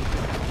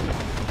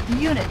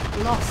 Unit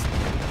lost.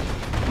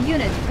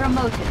 Unit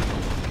promoted.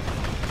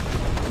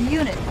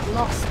 Unit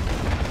lost.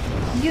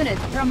 Unit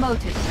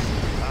promoted.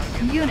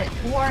 Unit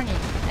warning.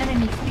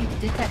 Enemy fleet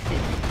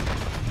detected.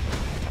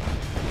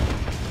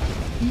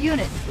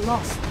 Unit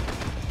lost.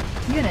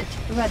 Unit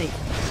ready.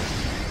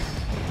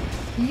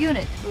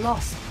 Unit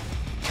lost.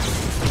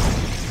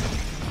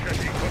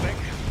 Checking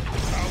connection.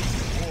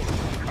 Outboard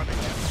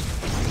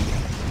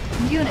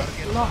coming. Unit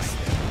lost.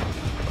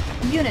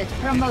 Unit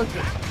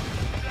promoted.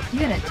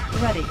 Unit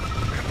ready.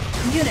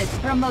 Unit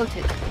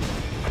promoted.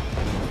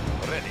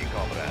 Ready,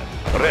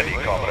 comrade. Ready,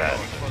 comrade.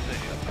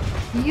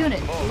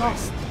 Unit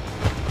lost.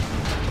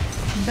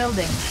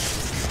 Building.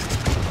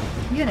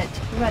 Unit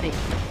ready.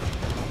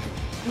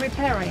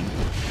 Repairing.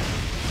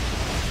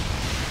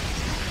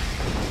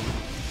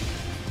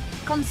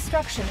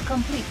 Construction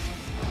complete.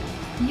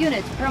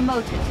 Unit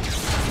promoted.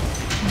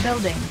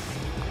 Building.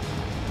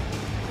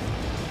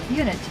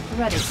 Unit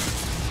ready.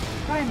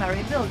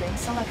 Primary building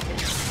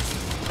selected.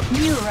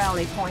 New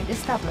rally point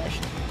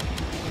established.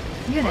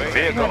 Unit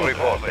Vehicle ready.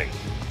 reporting.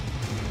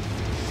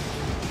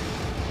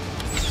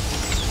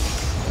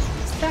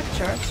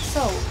 Structure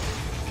sold.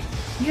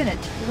 Unit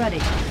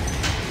ready.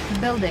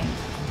 Building.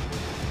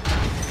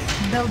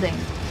 Building.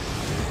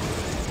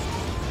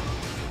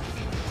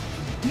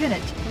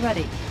 Unit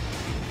ready.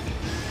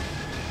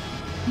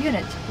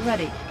 Unit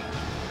ready.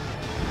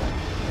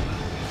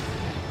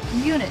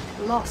 Unit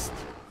lost.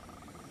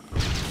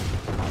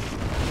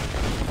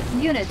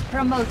 Unit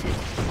promoted.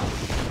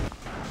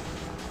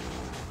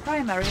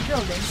 Primary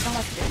building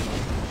selected.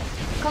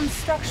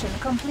 Construction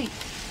complete.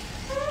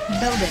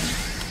 Building.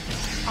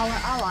 Our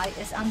ally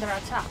is under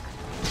attack.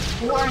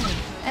 Warning,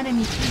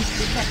 enemy fleet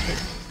detected.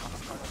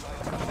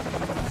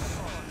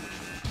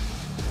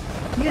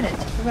 Unit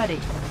ready.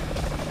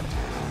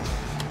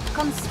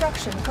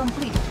 Construction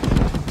complete.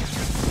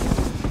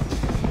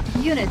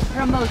 Unit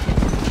promoted.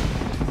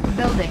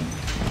 Building.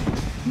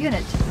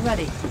 Unit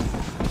ready.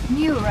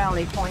 New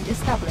rally point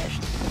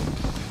established.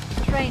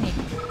 Training.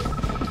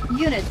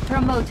 Unit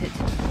promoted.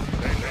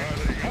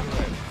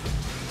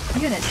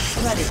 Unit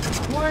ready.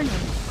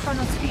 Warning,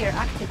 chronosphere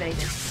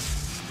activated.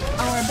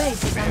 Our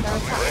base is under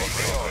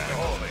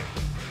attack.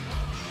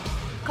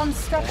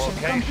 Construction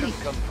complete.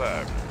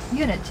 Confirmed.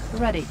 Unit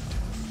ready.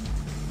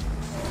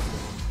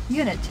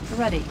 Unit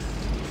ready.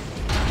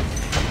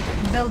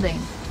 Building.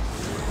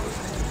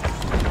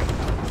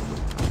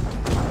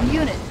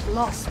 Unit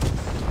lost.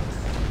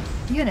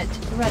 Unit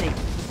ready.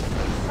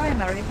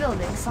 Primary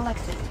building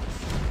selected.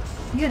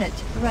 Unit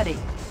ready.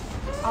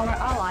 Our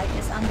ally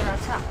is under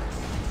attack.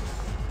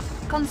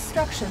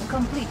 Construction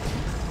complete.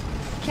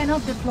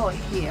 Cannot deploy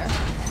here.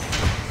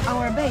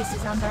 Our base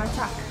is under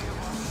attack.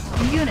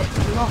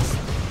 Unit lost.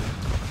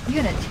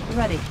 Unit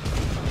ready.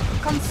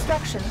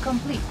 Construction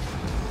complete.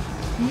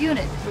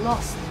 Unit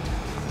lost.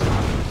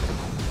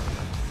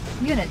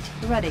 Unit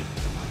ready.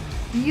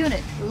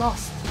 Unit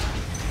lost.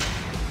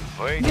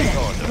 Waiting Unit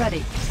order.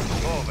 ready.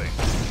 Moving.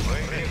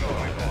 Waiting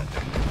order.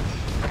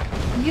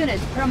 Unit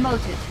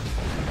promoted.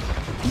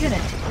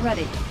 Unit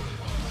ready.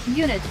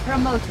 Unit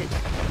promoted.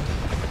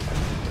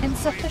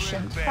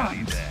 Insufficient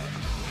funds.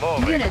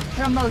 Moving. Unit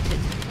promoted.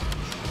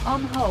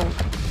 On hold.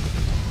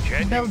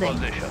 Changing Building.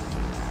 position.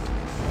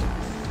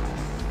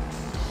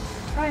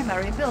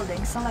 Primary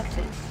building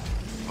selected.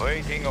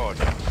 Waiting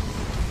order.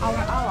 Our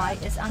ally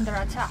is under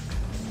attack.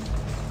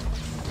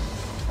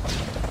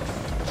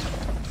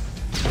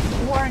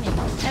 Warning,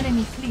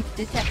 enemy fleet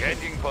detected.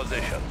 Changing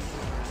position.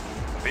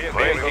 Vehicle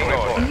Waiting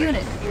reporting. order.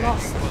 Unit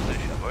lost.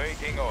 Position.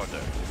 Waiting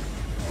order.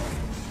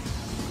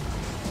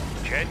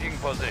 Changing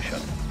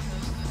position.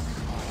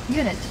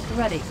 Unit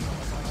ready.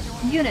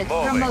 Unit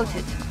Moving.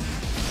 promoted.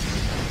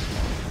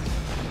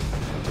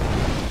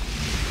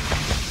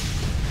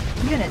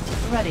 Unit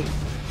ready.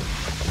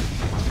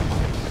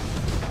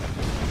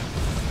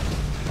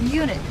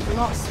 Unit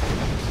lost.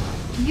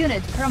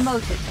 Unit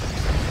promoted.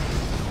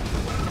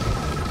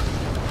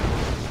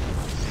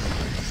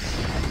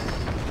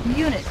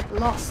 Unit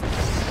lost.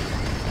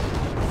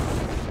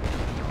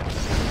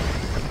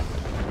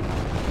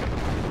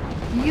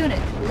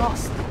 Unit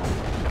lost.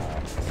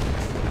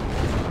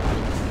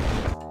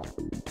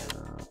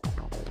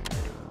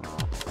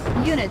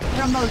 Unit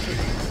promoted.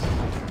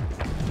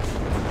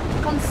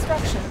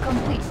 Construction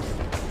complete.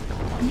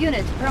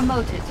 Unit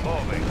promoted.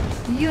 Moving.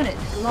 Unit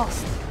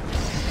lost.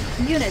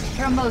 Unit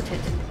promoted.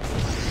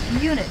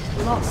 Unit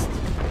lost.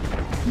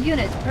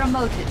 Unit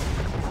promoted.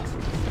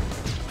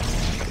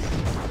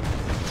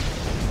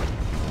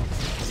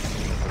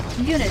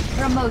 Unit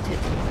promoted.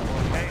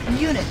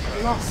 Unit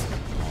lost.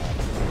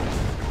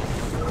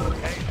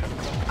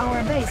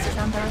 Our base is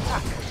under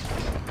attack.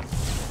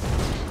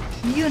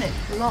 Unit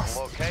lost.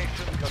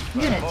 Location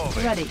confirmed. Unit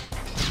Moving. ready.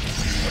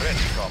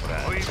 Ready,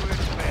 comrade. We will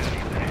vary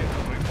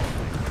vehicle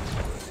reporting.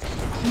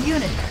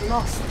 Unit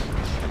lost.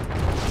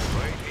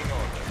 Waiting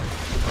order.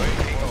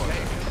 Waiting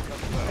order.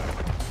 Confirmed.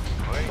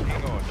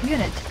 Waiting order.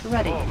 Unit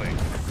ready. Moving.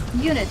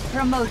 Unit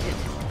promoted.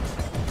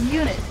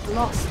 Unit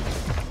lost.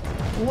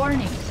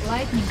 Warning,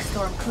 lightning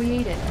storm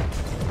created.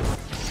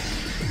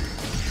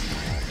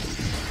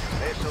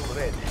 Vessel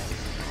ready.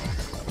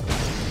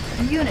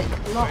 Unit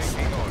lost.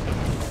 Waiting order.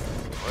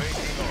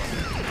 Waiting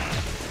order.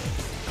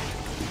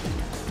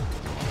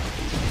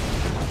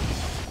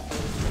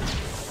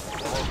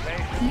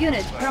 Location.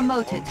 Unit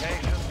promoted. Location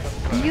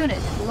confirmed.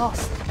 Unit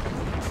lost.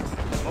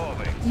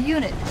 Moving.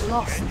 Unit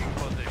lost. Changing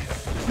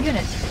position.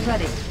 Unit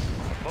ready.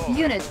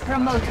 Unit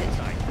promoted.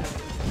 Changing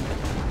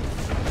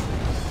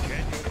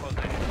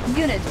position.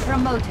 Unit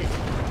promoted.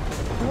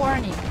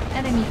 Warning,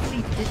 enemy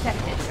fleet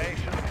detected.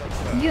 Location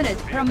confirmed. Unit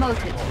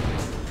promoted.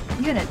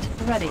 Unit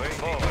ready.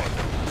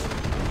 Moving.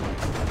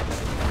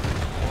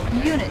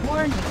 Unit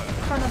warning.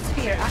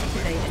 Chronosphere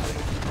activated.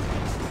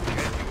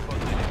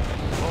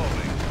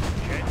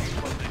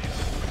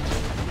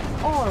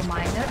 Ore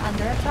miner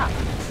under attack.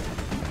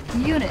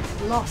 Unit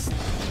lost.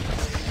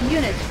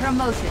 Unit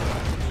promoted.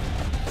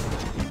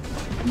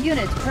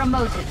 Unit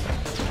promoted.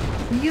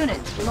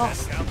 Unit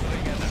lost.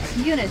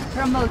 Unit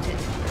promoted.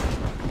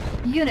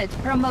 Unit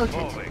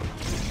promoted.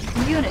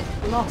 Unit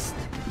lost.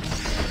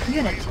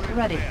 Unit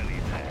ready.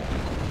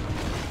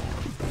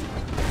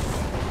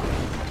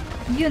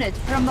 Unit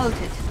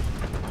promoted.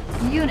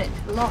 Unit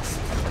lost.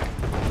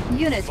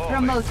 Unit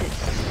promoted.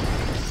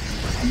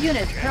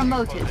 Unit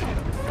promoted.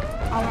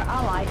 Our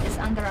ally is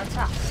under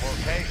attack.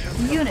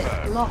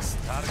 Unit lost.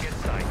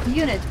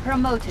 Unit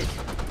promoted.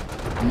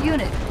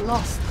 Unit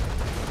lost.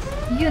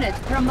 Unit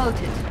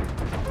promoted.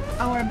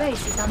 Our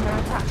base is under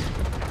attack.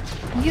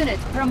 Unit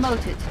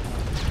promoted.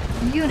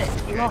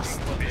 Unit lost.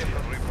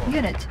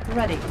 Unit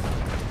ready.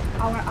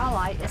 Our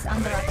ally is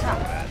under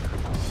attack.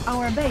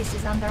 Our base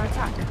is under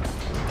attack.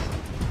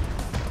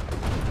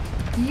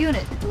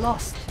 Unit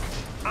lost.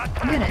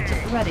 Unit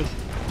ready.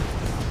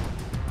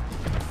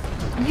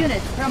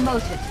 Unit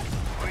promoted.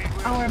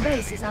 Our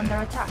base is under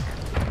attack.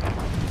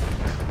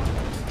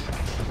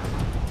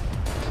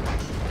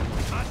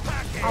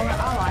 Our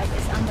ally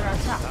is under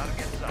attack.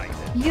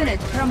 Unit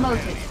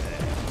promoted.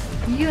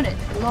 Unit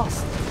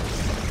lost.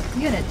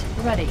 Unit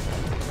ready.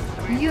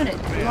 Unit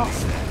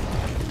lost.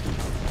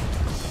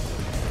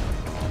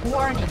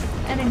 Warning,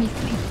 enemy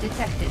fleet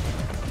detected.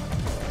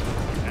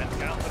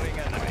 Encountering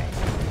enemy.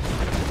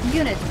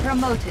 Unit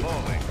promoted.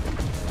 Moving.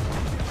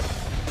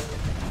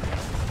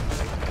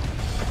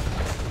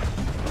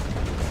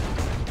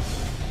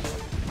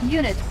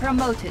 Unit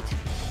promoted.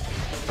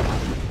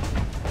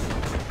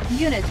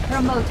 Unit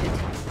promoted.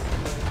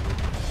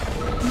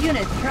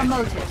 Unit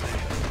promoted.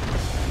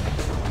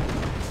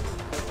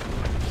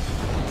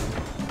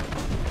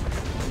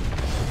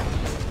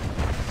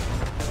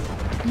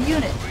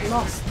 Unit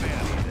lost.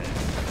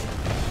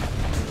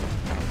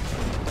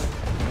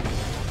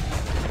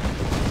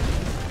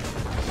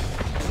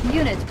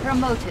 Unit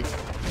promoted.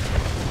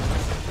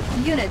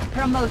 Unit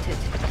promoted.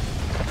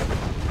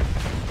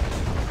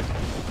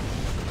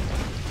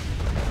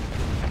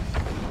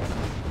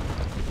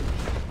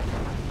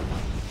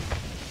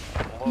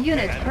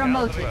 Unit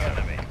promoted.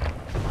 Enemy.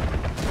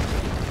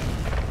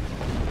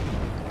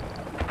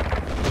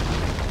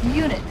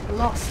 Unit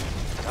lost.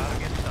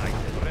 Target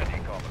sighted. Ready,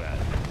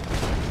 comrade.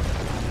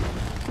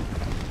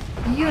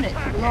 Unit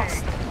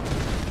lost.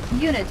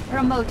 Unit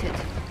promoted.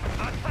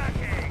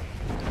 Attacking!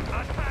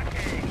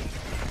 Attacking!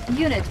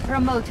 Unit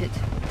promoted.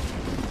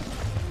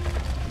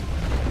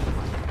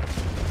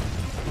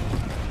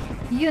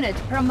 Unit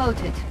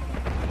promoted.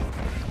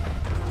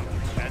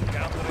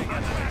 Encountering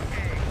enemy.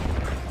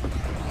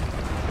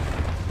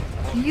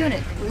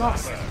 Unit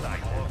lost.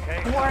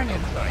 Okay.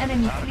 Warning,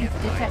 enemy fleet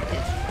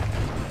detected.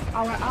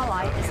 Our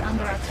ally is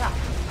under attack.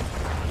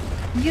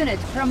 Unit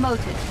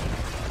promoted.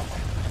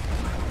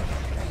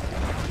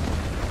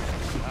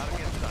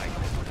 Target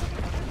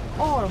sighted.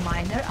 Ore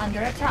miner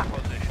under attack.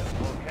 Position.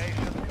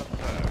 Location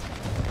confirmed.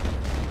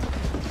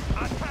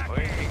 Attack!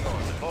 Waiting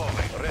order.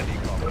 Moving. Ready,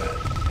 comrade.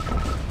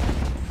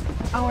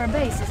 Our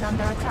base is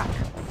under attack.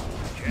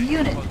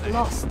 Unit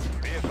lost.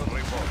 Vehicle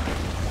reporting.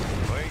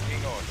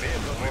 Waiting order.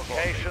 Vehicle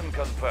location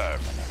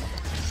confirmed.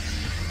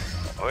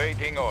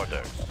 Waiting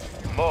orders.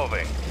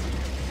 Moving.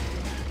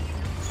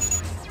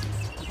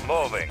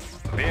 Moving.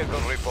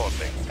 Vehicle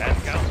reporting.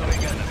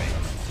 Encountering enemy.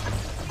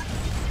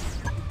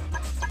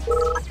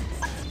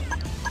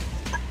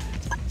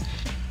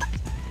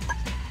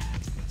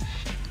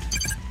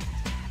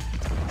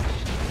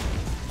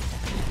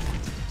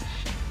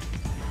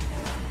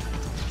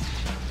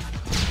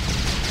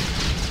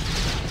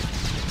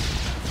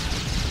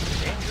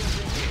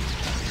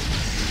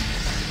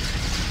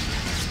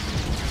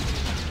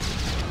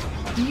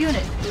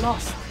 Unit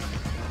lost.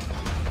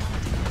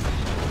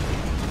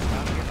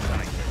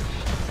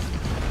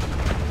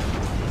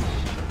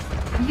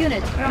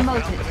 Unit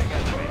promoted.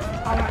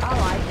 Our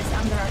ally is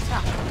under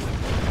attack.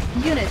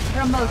 Unit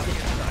promoted.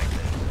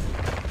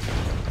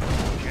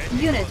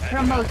 Unit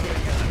promoted.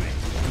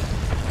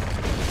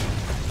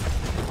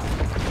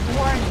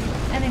 Warning,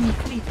 enemy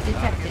fleet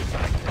detected.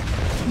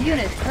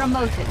 Unit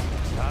promoted.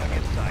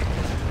 Target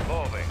sighted.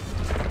 Moving.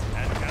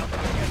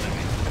 Encountering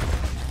enemy.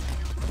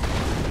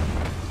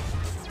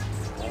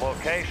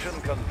 Location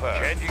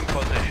confirmed. Changing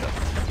position.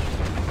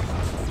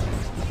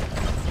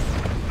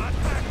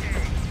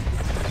 Attacking.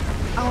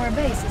 Our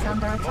base is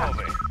under attack.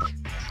 Moving.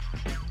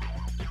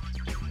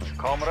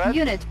 Comrade.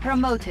 Unit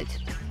promoted.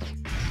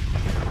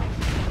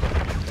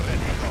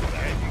 Ready,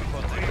 comrade. Changing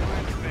position.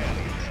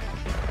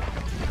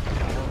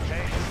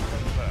 Location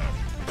confirmed.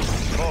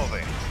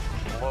 Moving.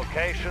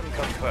 Location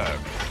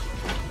confirmed.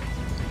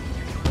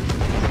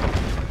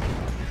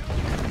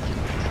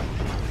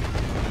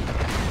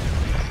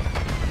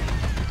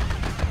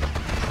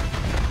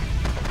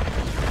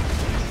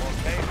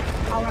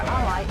 Our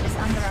ally is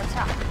under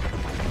attack.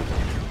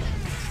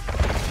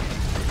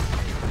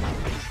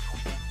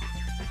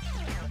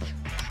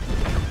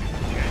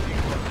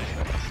 Changing position.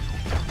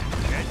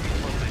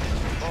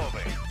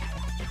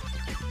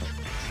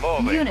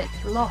 Moving. Unit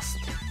lost.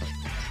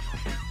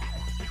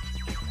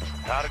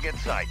 Target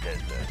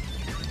sighted.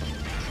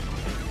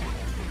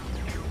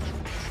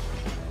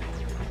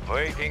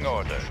 Waiting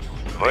orders.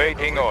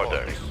 Waiting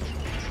orders.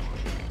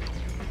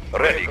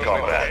 Ready,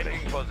 comrade.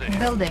 Position.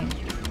 Building.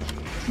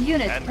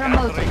 Unit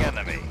Encountering promoted.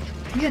 enemy.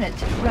 Unit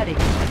ready.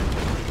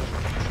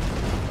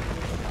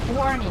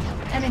 Warning,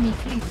 enemy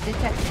fleet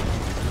detected.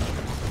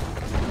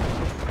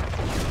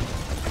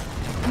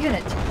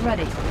 Unit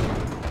ready.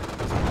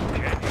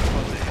 Changing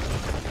position.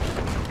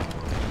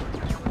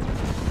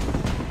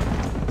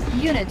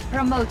 Unit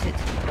promoted.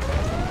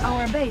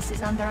 Our base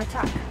is under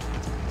attack.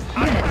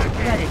 Unit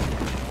ready.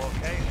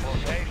 Location.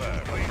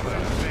 We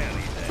were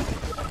barely there.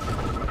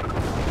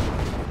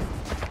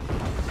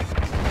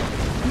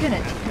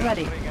 Unit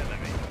ready. Encountering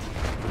enemy.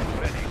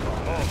 Ready,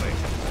 moving.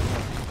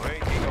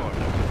 Waiting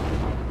order.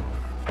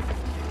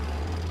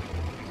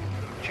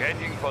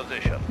 Changing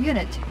position.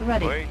 Unit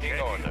ready. Waiting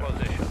order.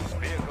 Position.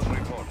 Vehicle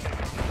reporting.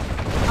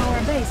 Our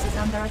base is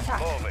under attack.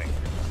 Moving.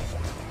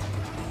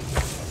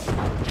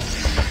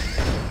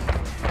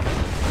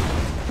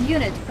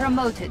 Unit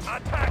promoted.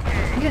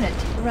 Attacking. Unit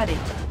ready.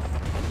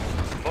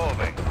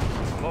 Moving.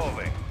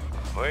 Moving.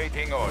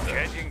 Waiting order.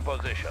 Changing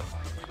position.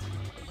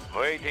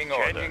 Waiting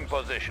order. Changing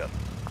position.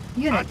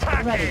 Unit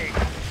ready.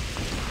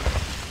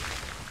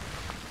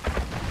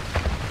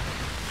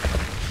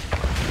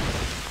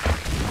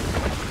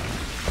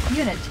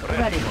 Unit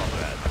ready.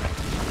 Comrade.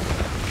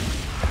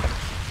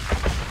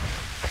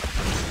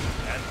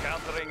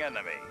 Encountering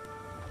enemy.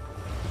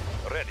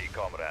 Ready,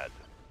 comrade.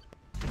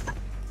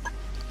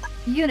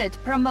 Unit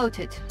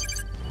promoted.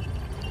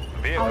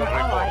 Vehicle Our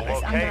ally report.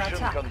 is under Location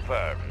attack.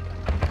 confirmed.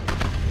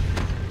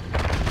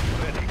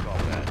 Ready,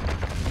 comrade.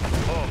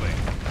 Moving.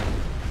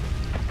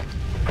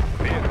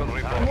 Vehicle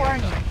report.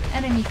 Warning,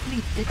 enemy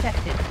fleet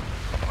detected.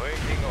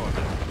 Waiting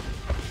order.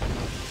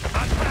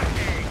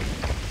 Attacking!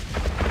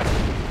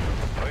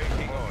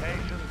 Waiting order.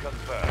 Location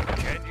confirmed.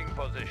 Changing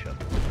position.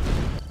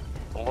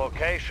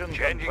 Location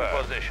changing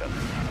position.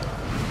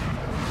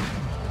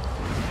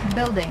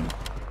 Building.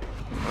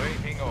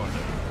 Waiting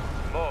order.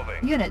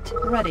 Moving. Unit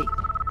ready.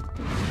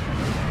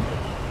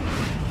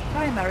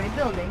 Primary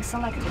building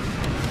selected.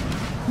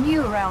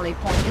 New rally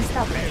point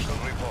established.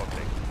 Vehicle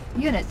reporting.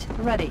 Unit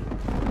ready.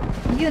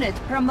 Unit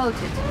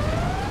promoted.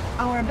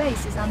 Our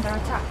base is under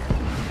attack.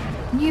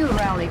 New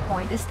rally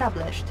point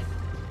established.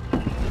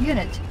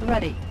 Unit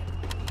ready.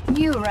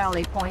 New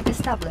rally point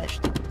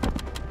established.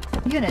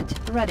 Unit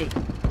ready.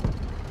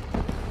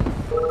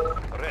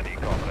 Ready,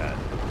 comrade.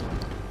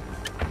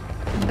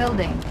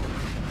 Building.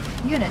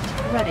 Unit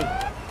ready.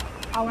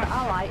 Our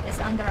ally is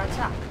under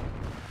attack.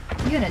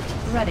 Unit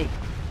ready.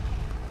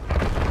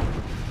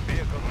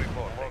 Vehicle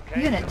report.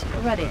 Location Unit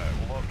ready.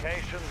 confirmed.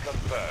 Location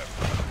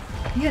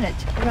confirmed. Unit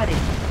ready.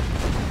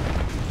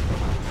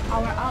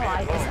 Our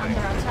ally is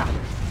under attack.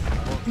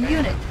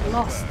 Unit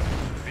lost.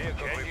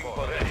 Vehicle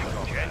report.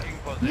 Changing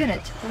position.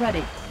 Unit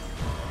ready.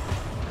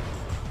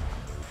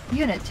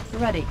 Unit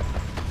ready.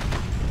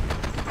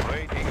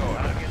 Waiting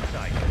order. Target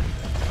sighted.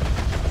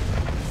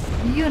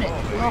 Unit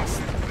lost.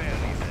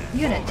 Barely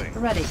there. Unit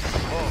Moving. ready.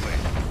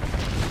 Moving.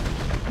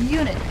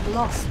 Unit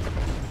lost.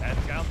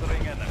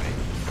 Encountering enemy.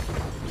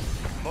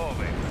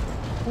 Moving.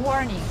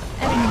 Warning,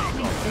 enemy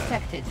fleet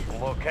detected.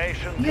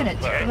 Location Unit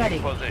confirmed. ready.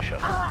 Position.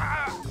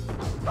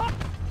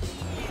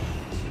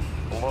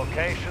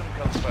 Location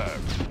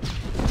confirmed.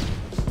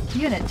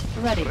 Unit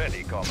ready.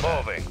 Ready, comrade.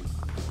 Moving.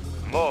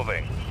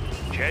 Moving.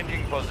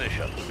 Changing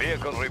position.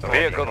 Vehicle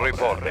reporting. Vehicle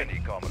reporting. Ready,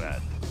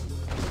 comrade.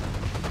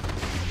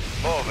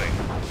 Moving.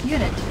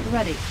 Unit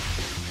ready.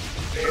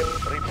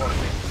 Ship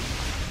reporting.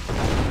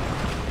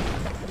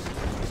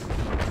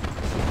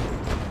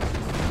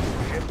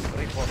 Ship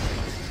reporting.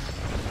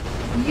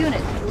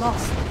 Unit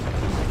lost.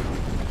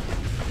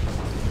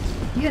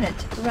 Unit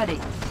ready.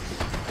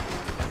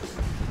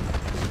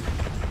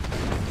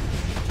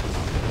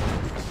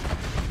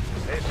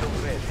 Vessel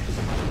ready.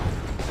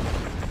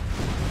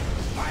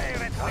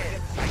 Fire at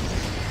will.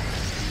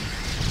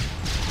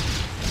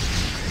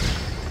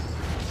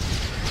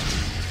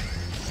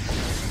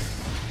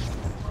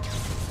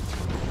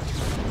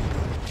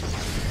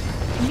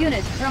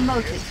 Unit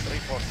promoted.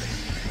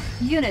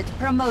 Reporting. Unit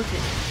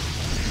promoted.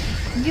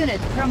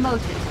 Unit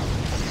promoted.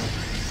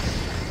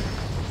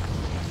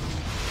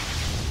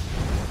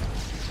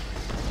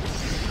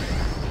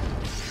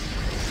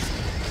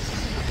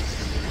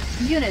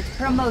 Unit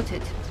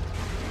promoted.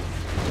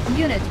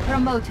 Unit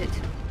promoted.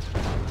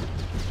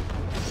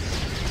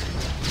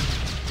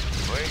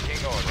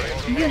 Waiting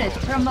order. Unit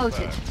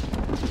promoted.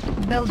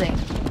 Building.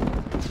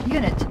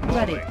 Unit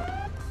ready.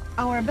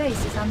 Our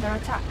base is under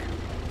attack.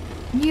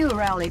 New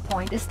rally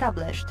point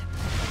established.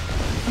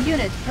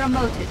 Unit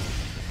promoted.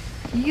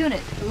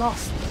 Unit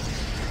lost.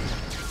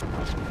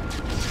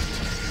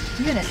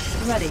 Unit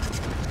ready.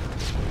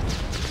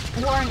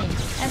 Warning,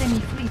 enemy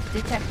fleet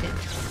detected.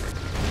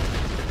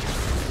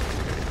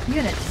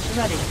 Unit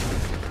ready.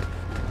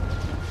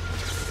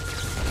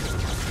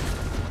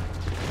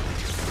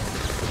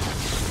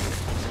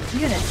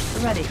 Unit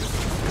ready.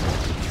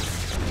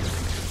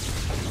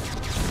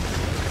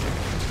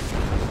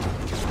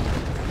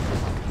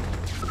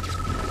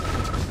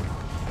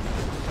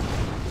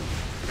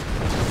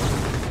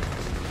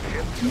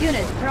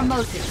 Unit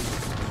promoted.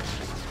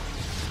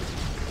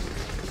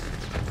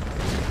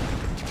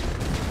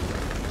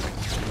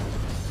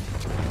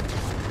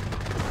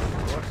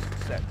 Course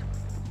set.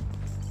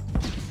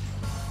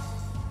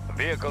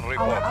 Vehicle ally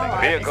reporting.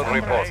 is Vehicle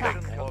under reporting.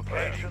 attack.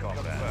 Location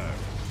confirmed.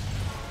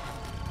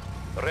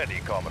 Ready,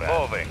 comrade.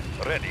 Moving.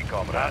 Ready,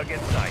 comrade. Target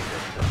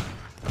sighted.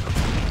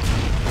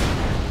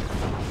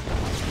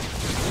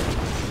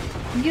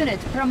 Unit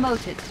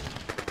promoted.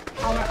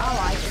 Our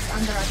ally is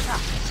under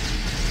attack.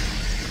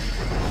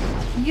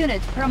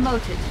 Unit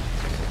promoted.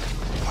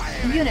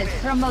 Unit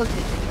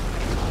promoted.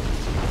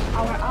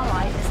 Our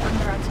ally is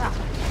under attack.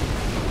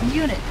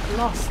 Unit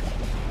lost.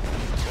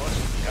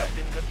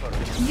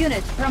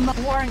 Unit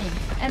warning.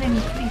 Enemy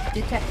fleet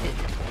detected.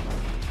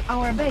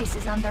 Our base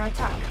is under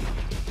attack.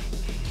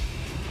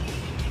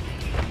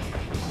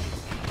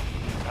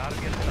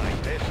 Target sight.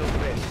 Vessel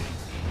ready.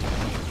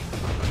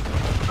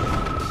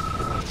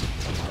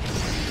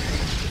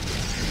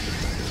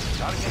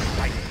 Target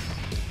sighted.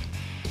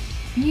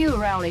 New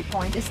rally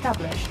point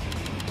established.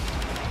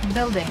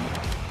 Building.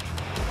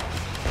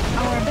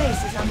 Our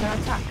base is under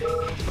attack.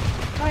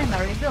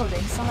 Primary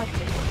building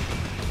selected.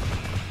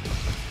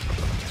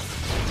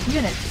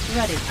 Unit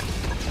ready.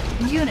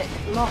 Unit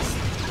lost.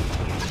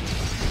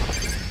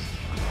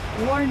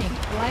 Warning,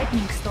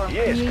 lightning storm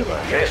created.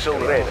 Vessel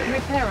ready.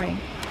 Repairing.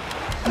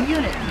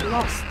 Unit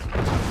lost.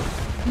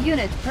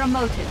 Unit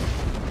promoted.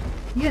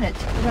 Unit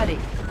ready.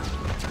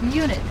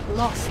 Unit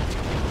lost.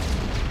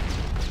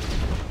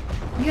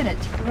 Unit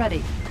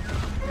ready.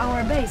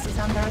 Our base is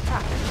under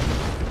attack.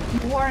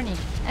 Warning,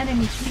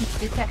 enemy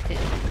fleet detected.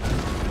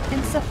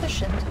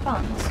 Insufficient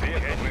funds.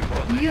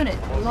 Unit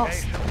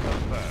lost.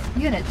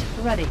 Unit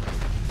ready.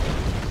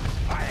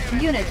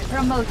 Unit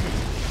promoted.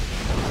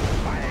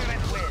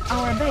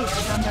 Our base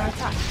is under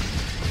attack.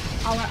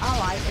 Our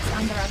ally is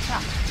under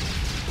attack.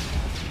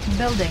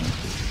 Building.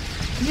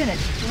 Unit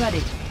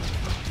ready.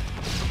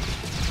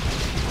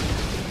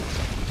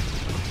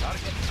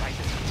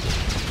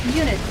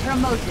 Unit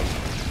promoted.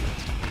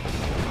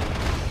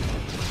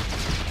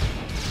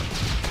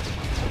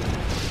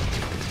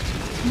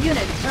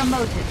 Unit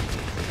promoted.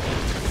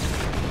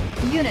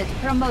 Unit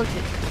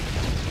promoted.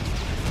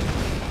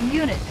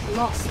 Unit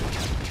lost.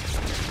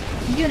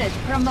 Unit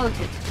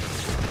promoted.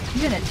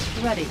 Unit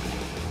ready.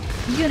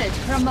 Unit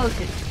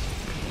promoted.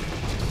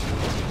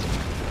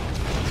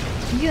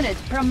 Unit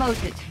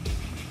promoted.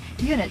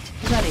 Unit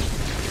ready.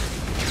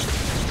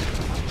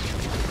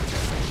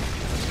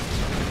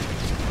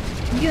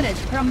 Unit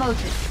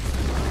promoted.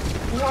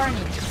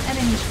 Warning,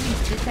 enemy fleet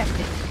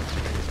detected.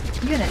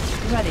 Unit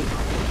ready.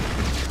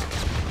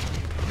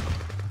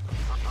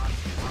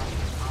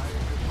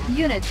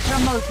 Unit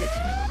promoted.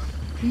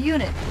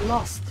 Unit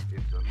lost.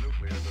 It's a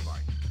nuclear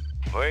device.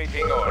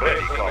 Waiting or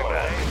ready,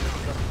 comrade.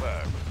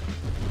 Confirmed.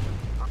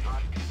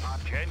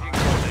 Changing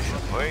position.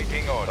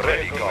 Waiting or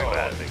ready,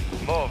 comrade.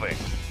 Moving.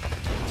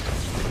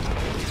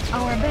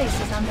 Our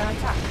base is under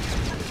attack.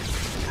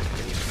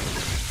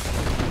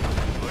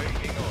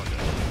 Waiting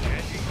order.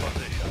 Changing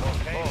position.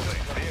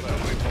 Moving. Vehicle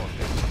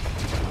reported.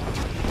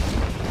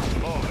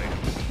 Moving.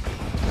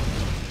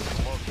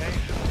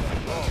 Location.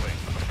 Moving.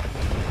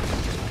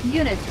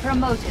 Unit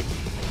promoted.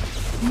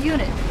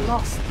 Unit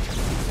lost.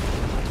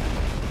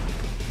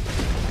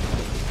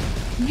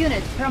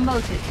 Unit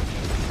promoted.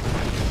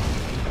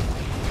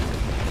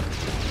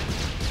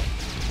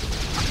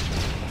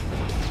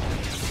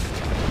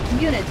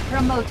 Unit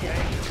promoted.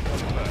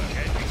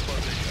 Changing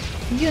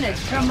position. Unit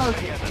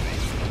promoted.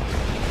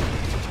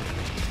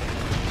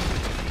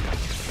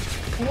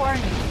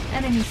 Warning,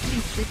 enemy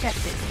fleet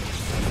detected.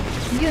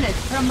 Unit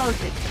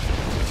promoted.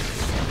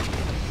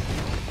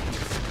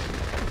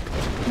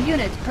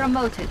 Unit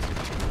promoted.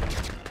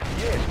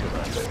 Yes,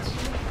 commander.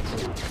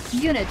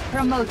 Unit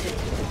promoted.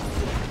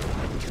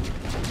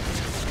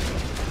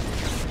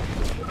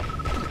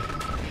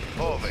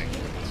 Moving.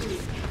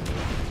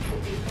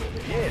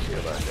 Yes,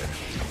 commander.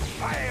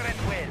 Fire at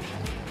will.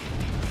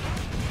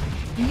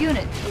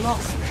 Unit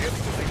lost.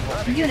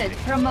 Unit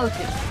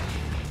promoted.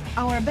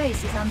 Our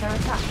base is under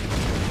attack.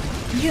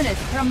 Unit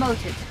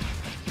promoted.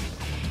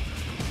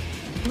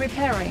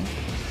 Repairing.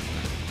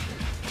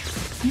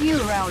 New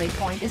rally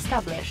point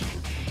established.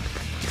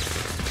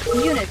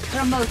 Unit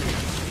promoted.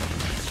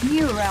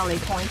 New rally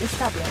point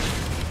established.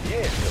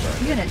 Yes,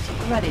 commander. Unit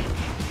ready.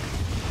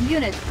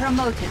 Unit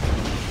promoted.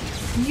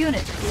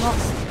 Unit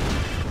lost.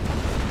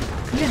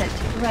 Unit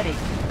ready.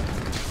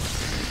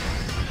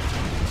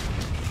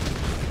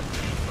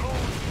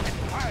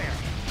 Fire.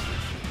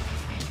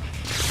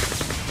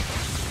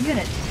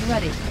 Unit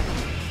ready.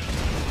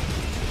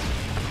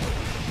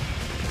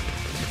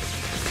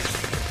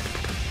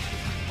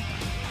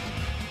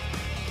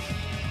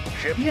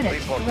 Ship Unit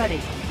reporting. ready.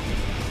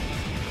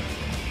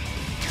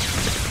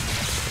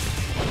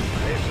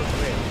 Vessel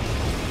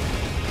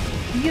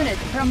ready. Unit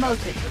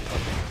promoted.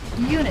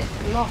 Unit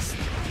lost.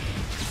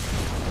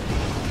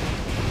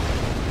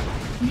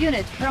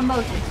 Unit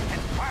promoted.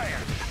 Fire.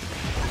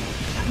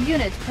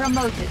 Unit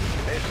promoted.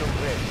 Vessel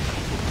ready.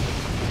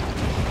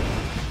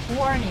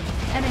 Warning,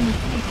 enemy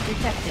fleet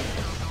detected.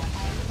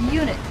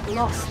 Unit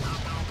lost.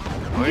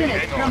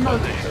 Unit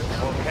promoted.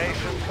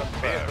 Location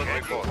confirmed.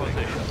 Changing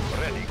position.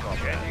 Ready,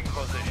 changing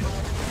position.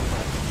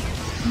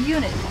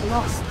 Unit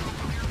lost.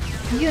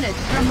 Unit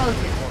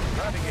promoted.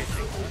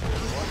 Navigating.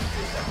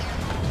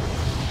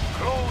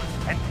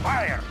 Close and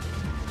fire.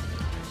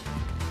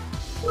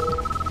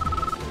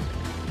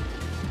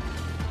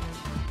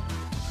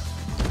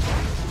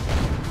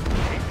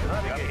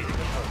 Navigating.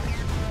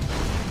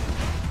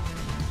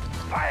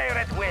 Fire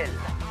at will.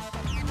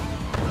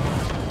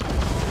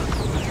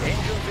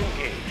 Engines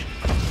engaged.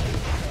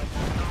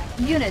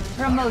 Unit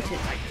promoted.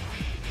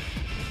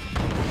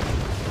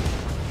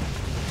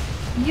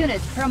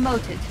 Unit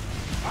promoted.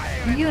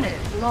 Unit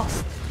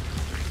lost.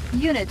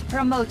 Unit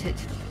promoted.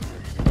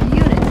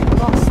 Unit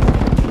lost.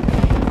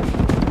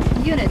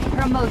 Unit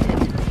promoted.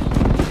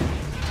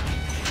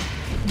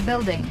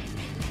 Building.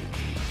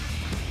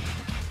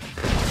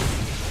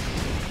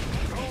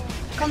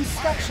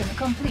 Construction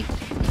complete.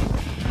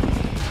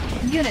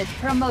 Unit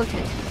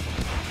promoted.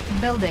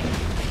 Building.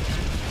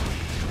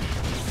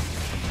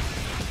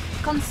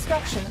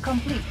 Construction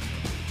complete.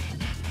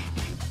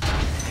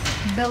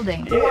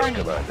 Building.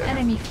 Warning.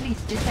 Enemy fleet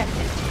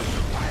detected.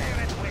 Fire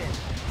at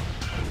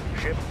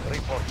will. Ship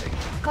reporting.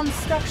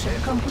 Construction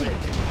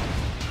complete.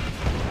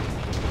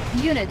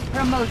 Unit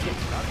promoted.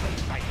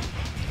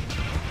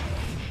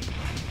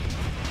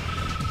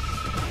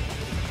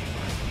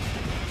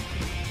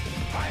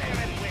 Fire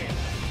at will.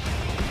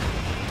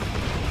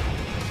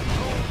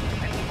 Close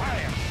and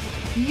fire.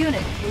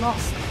 Unit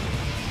lost.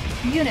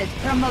 Unit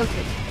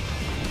promoted.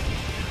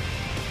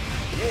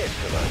 Yes,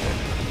 Commander.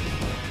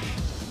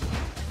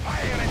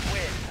 Fire at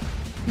will.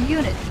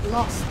 Unit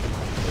lost.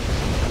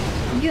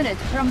 Unit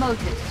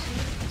promoted.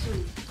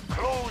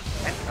 Close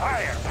and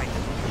fire.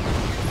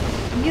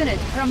 Unit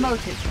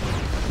promoted.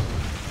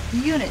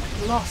 Unit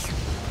lost.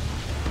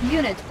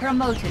 Unit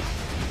promoted.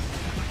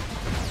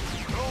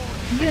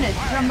 Unit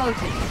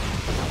promoted.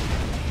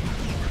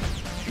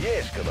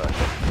 Yes,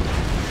 Commander.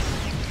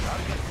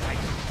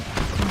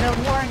 The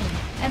warning.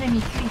 Enemy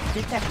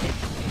fleet detected.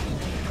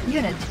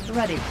 Unit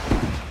ready.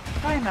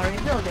 Primary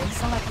building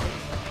selected.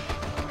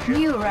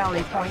 New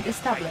rally point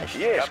established.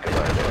 Yes,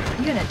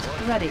 Commander. Unit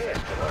ready. Yes,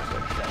 Commander.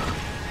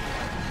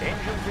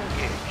 Engines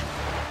engaged.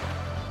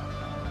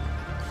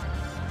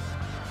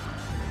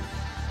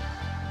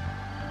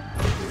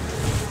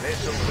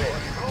 Vessel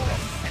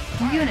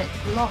ready. Unit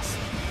lost.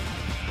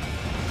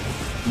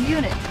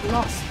 Unit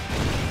lost.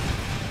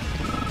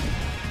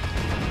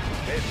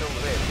 Vessel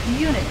ready.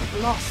 Unit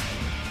lost.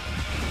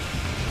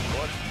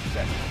 Course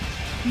set.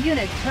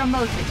 Unit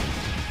promoted.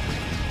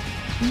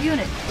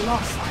 Unit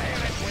lost.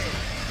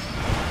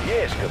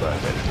 Yes,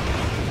 Commander.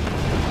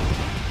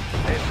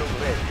 Vessel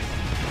ready.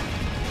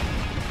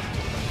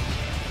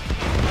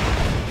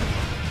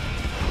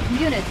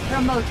 Unit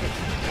promoted.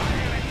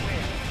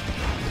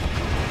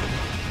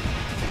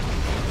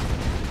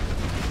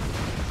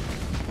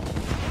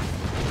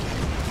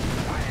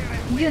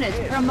 Unit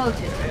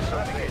promoted.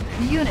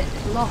 Unit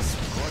lost.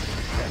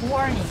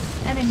 Warning.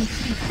 Enemy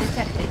fleet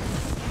detected.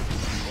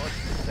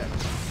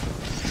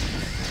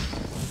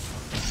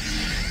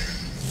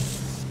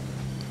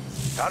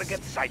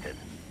 Target sighted.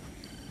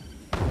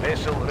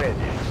 Vessel ready.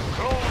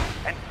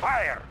 Close and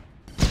fire.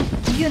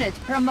 Unit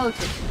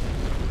promoted.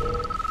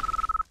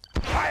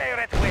 Fire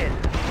at will.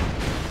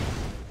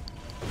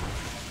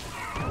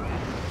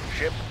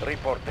 Ship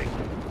reporting.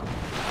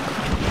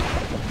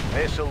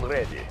 Vessel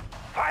ready.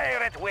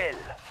 Fire at will.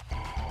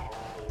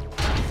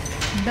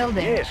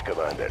 Building. Yes,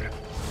 Commander.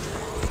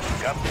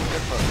 Captain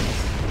confirmed.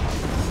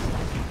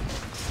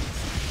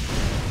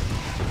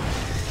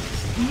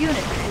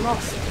 Unit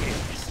lost.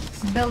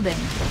 Building.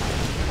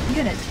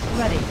 Unit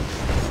ready.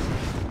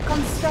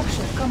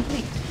 Construction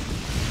complete.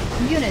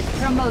 Unit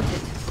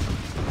promoted.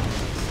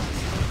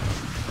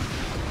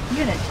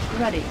 Unit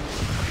ready.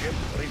 Ship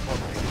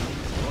reporting.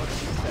 Course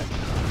set.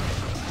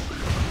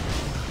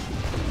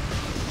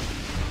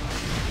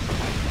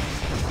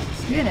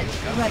 Unit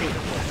ready.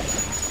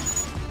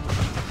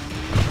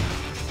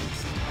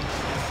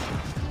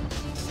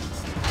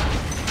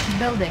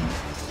 Building.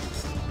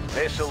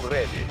 Vessel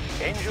ready.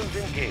 Engines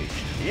engaged.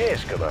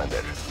 Yes,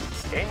 Commander.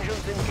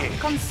 Engines engaged.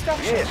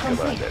 Construction Yes,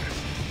 complete. Commander.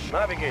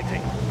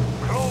 Navigating.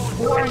 Close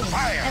Warning. and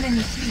fire.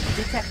 Enemy fleet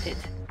detected.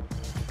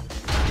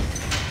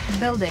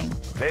 Building.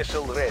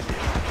 Vessel ready.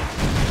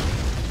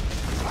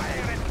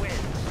 Fire at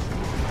will.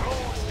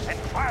 Close and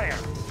fire.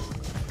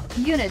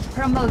 Unit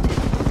promoted.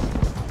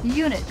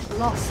 Unit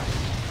lost.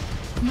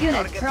 Unit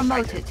Target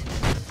promoted.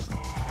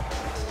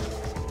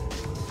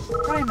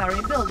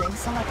 Primary building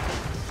selected.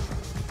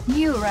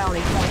 New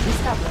rally point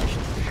established.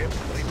 Ship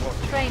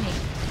reporting. Training.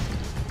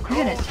 Close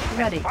Unit and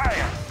ready.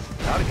 Fire.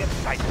 Target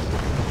sighted.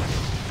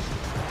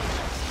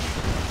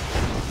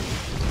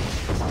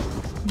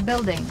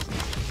 Building.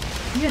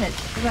 Unit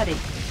ready.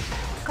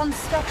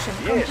 Construction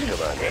Yes, complete.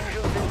 Commander.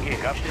 Engines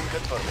engaged. Captain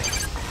confirming.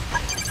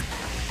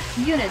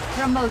 Unit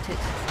promoted.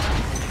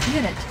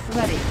 Unit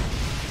ready.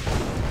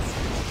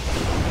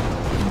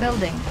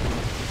 Building.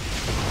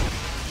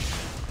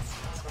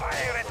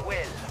 Fire at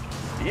will.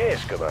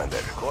 Yes, Commander.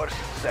 Course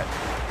set.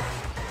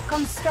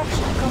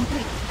 Construction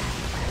complete.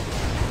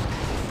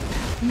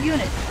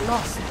 Unit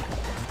lost.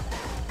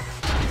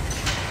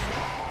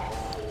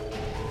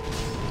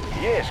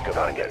 Yes,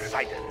 Commander.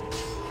 Sighted.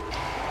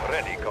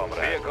 Ready,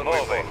 comrade. Vehicle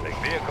reporting.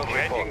 Vehicle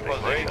changing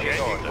position.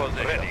 Changing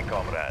position. Ready,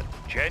 comrade.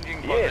 Changing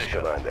position. Yes,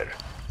 Commander.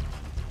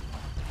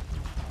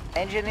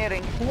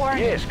 Engineering.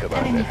 Warning. Yes,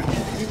 Commander. Enemy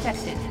fleet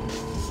detected.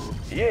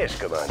 Yes,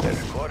 Commander.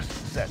 Course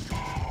set.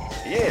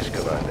 Yes,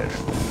 Commander.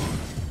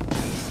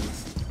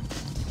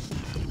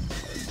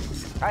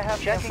 I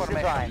have checking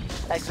design.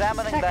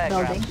 Examining Tech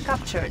diagram. building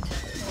captured.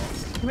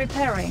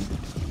 Repairing.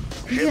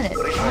 Ship Unit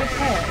repaired.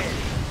 repaired.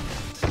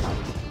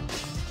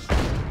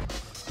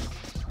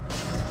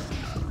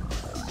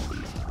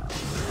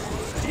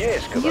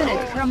 Yes, Commander.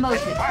 Unit promoted.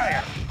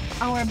 Fire!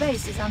 Our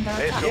base is under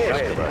attack.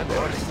 Yes,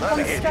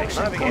 Commander.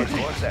 Construction Navigating.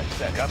 complete.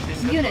 Set.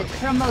 Captain Unit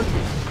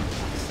promoted.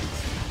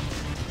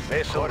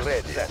 Vessel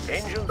ready. Set.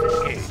 Engines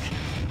engaged.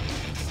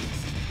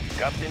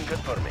 Captain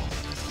confirming.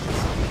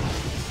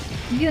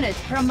 Unit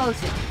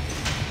promoted.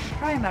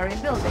 Primary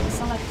building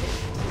selected.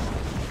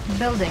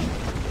 Building.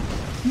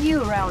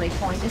 New rally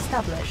point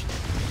established.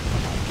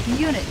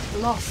 Unit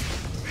lost.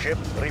 Ship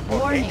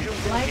report. Warning.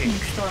 Engines Lightning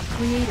engaged. storm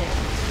created.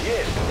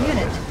 Yes,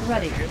 Commander. Unit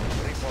ready. Ship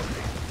reporting.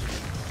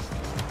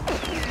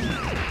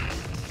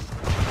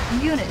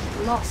 Unit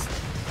lost.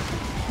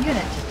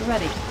 Unit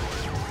ready.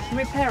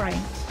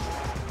 Repairing.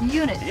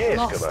 Unit Yes,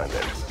 lost.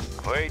 Commander.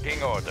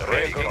 Waiting order.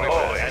 Waiting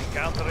order.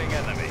 Encountering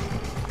enemy.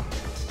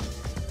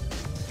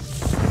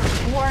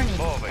 Warning.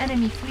 Moving.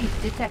 Enemy fleet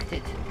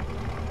detected.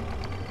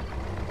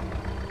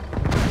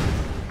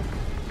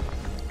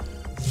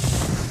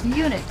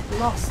 Unit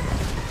lost.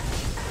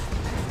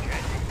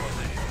 Changing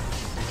position.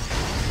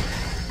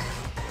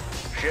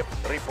 Ship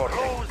reporting.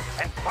 Close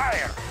and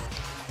fire.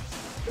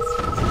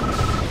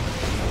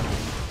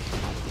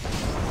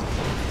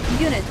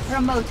 Unit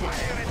promoted.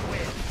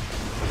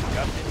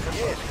 Captain,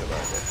 yes,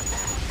 Commander.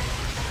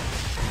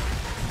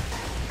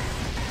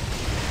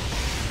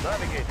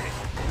 Navigating.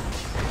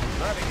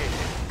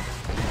 Navigating.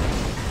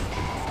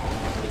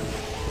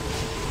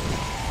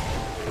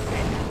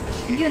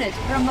 Unit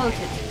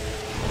promoted.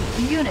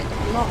 Unit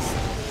lost.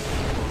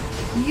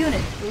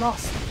 Unit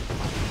lost.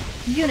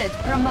 Unit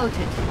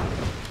promoted.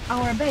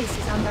 Our base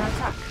is under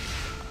attack.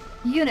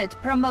 Unit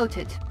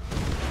promoted.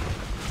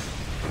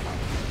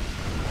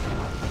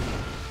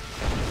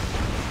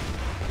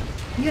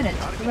 Unit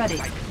ready.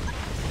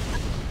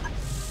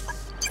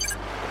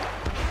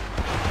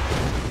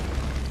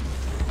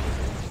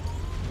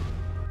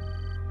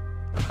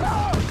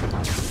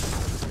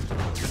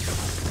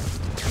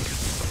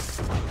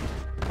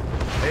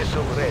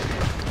 Vessel ready.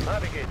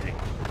 Navigating.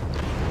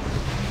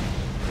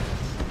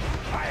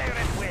 Fire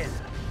at will.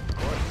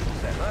 Course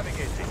set.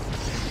 Navigating.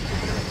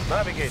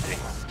 Navigating.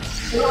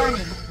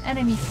 Warning.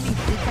 Enemy fleet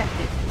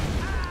detected.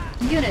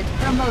 Unit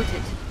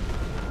promoted.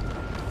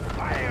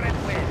 Fire at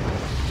will.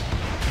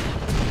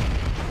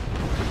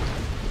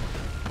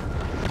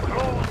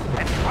 Close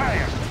and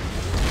fire.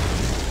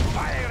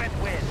 Fire at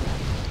will.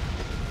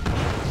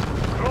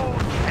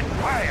 Close and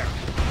fire.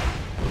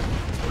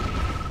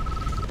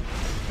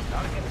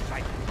 Target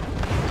sighted.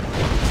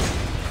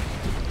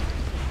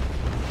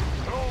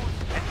 Close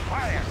and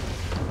fire.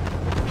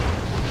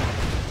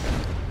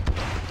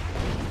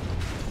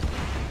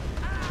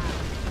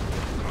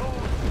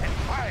 Close and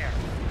fire.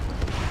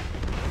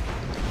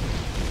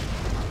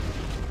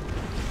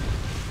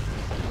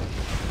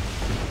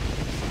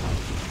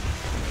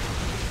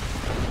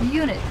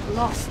 Unit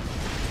lost.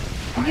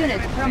 Unit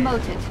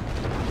promoted.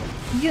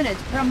 Unit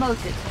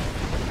promoted.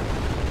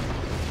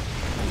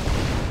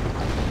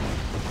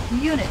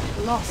 Unit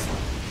lost.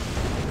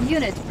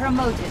 Unit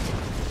promoted.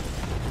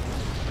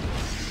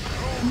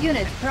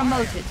 Unit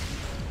promoted.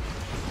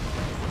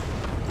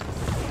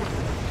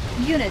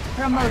 Unit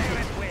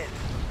promoted.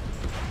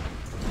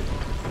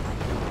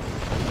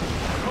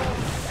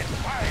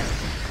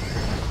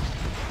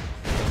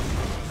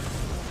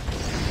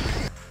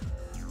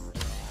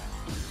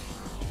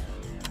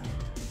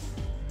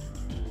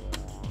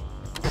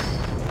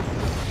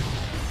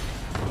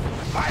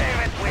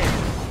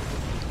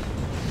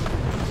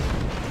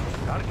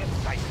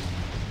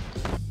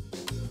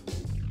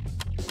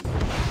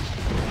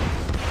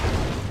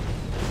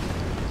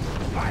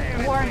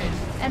 Warning.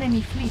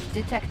 Enemy fleet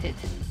detected.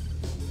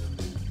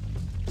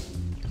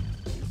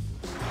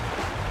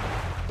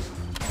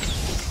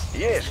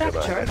 Yes,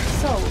 Structure Commander.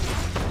 sold.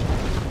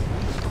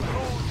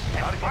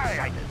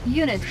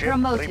 Unit Ship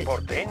promoted.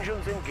 report.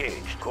 Engines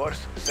engaged.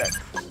 Course set.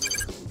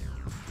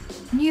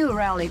 New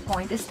rally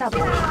point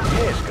established.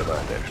 Yes,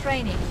 Commander.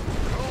 Training.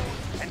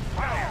 And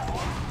fire!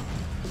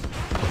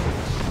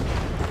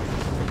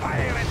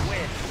 Fire and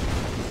wind!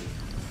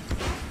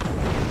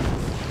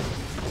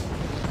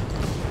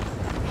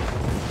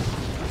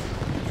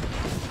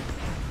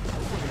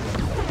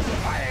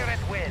 Fire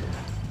and wind!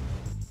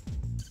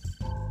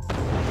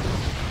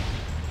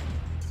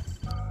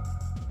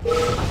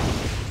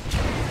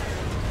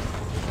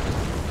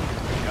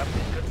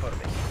 Captain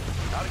confirming.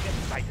 Target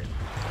sighted.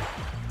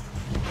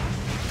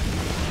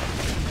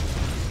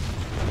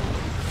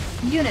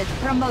 Unit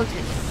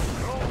promoted.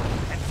 Close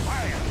and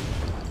fire.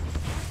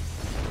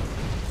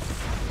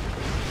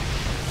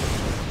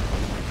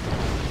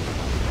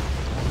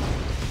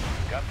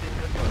 Captain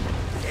confirmed.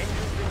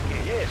 Engines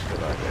engaged. Yes,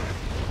 Commander.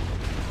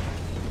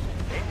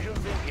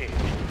 Engines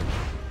engaged.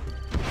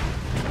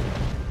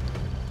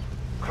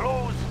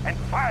 Close and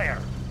fire.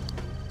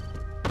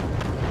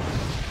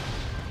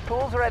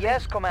 Tools ready.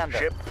 Yes, Commander.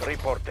 Ship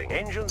reporting.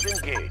 Engines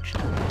engaged.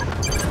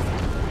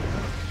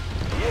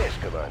 Yes,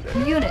 Commander.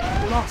 Unit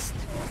lost.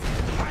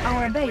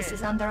 Our base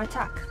is under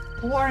attack.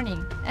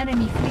 Warning,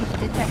 enemy fleet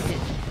detected.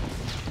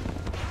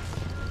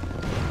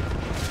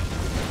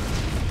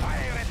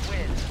 Fire at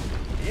will.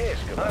 Yes,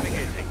 Commander.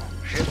 Navigating.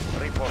 Ship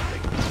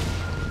reporting.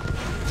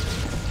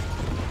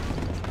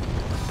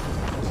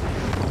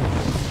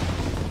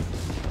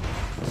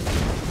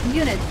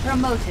 Unit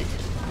promoted.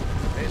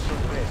 Vessel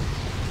ready.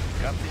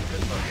 Captain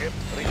confirmed. Ship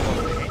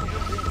reporting.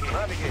 Engines engaged.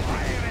 Navigating.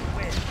 Fire at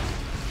will.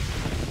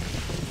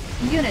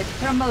 Unit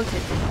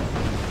promoted.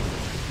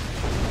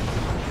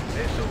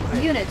 Vessel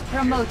ready. Unit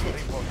promoted.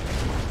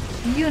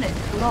 Reporting. Unit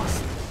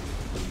lost.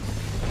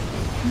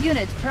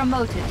 Unit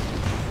promoted.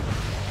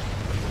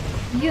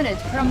 Unit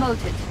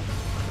promoted.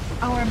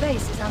 Our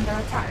base is under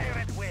attack.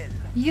 Fire at will.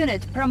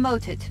 Unit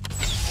promoted.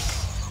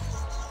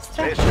 Vessel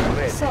Structure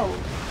ready. sold.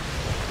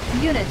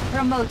 Unit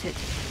promoted.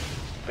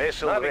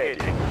 Vessel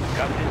navigating.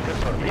 Captain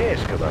confirmed. Yes,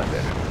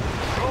 Commander.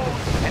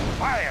 Close and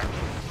fire.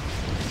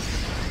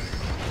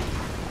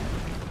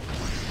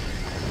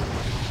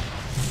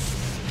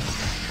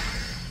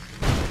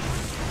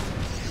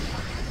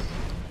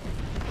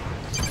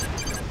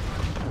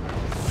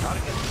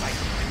 Target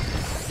sighted.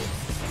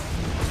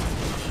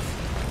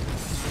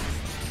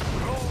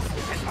 Close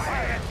and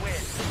fire at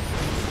will.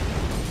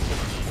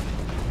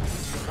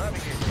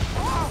 Navigating.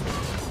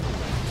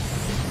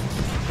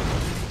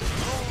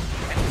 Close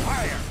and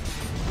fire.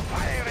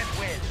 Fire at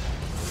will.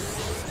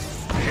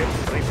 Ship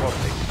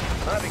reporting.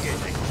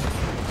 Navigating.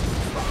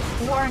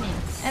 Warning,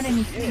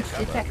 enemy fleet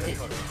detected.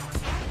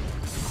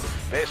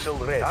 Vessel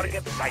ready.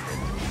 Target sighted.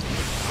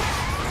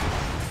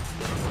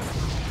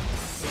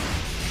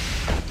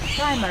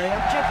 Primary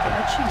objective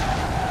achieved.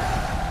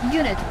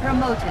 Unit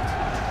promoted.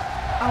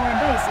 Our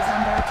base is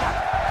under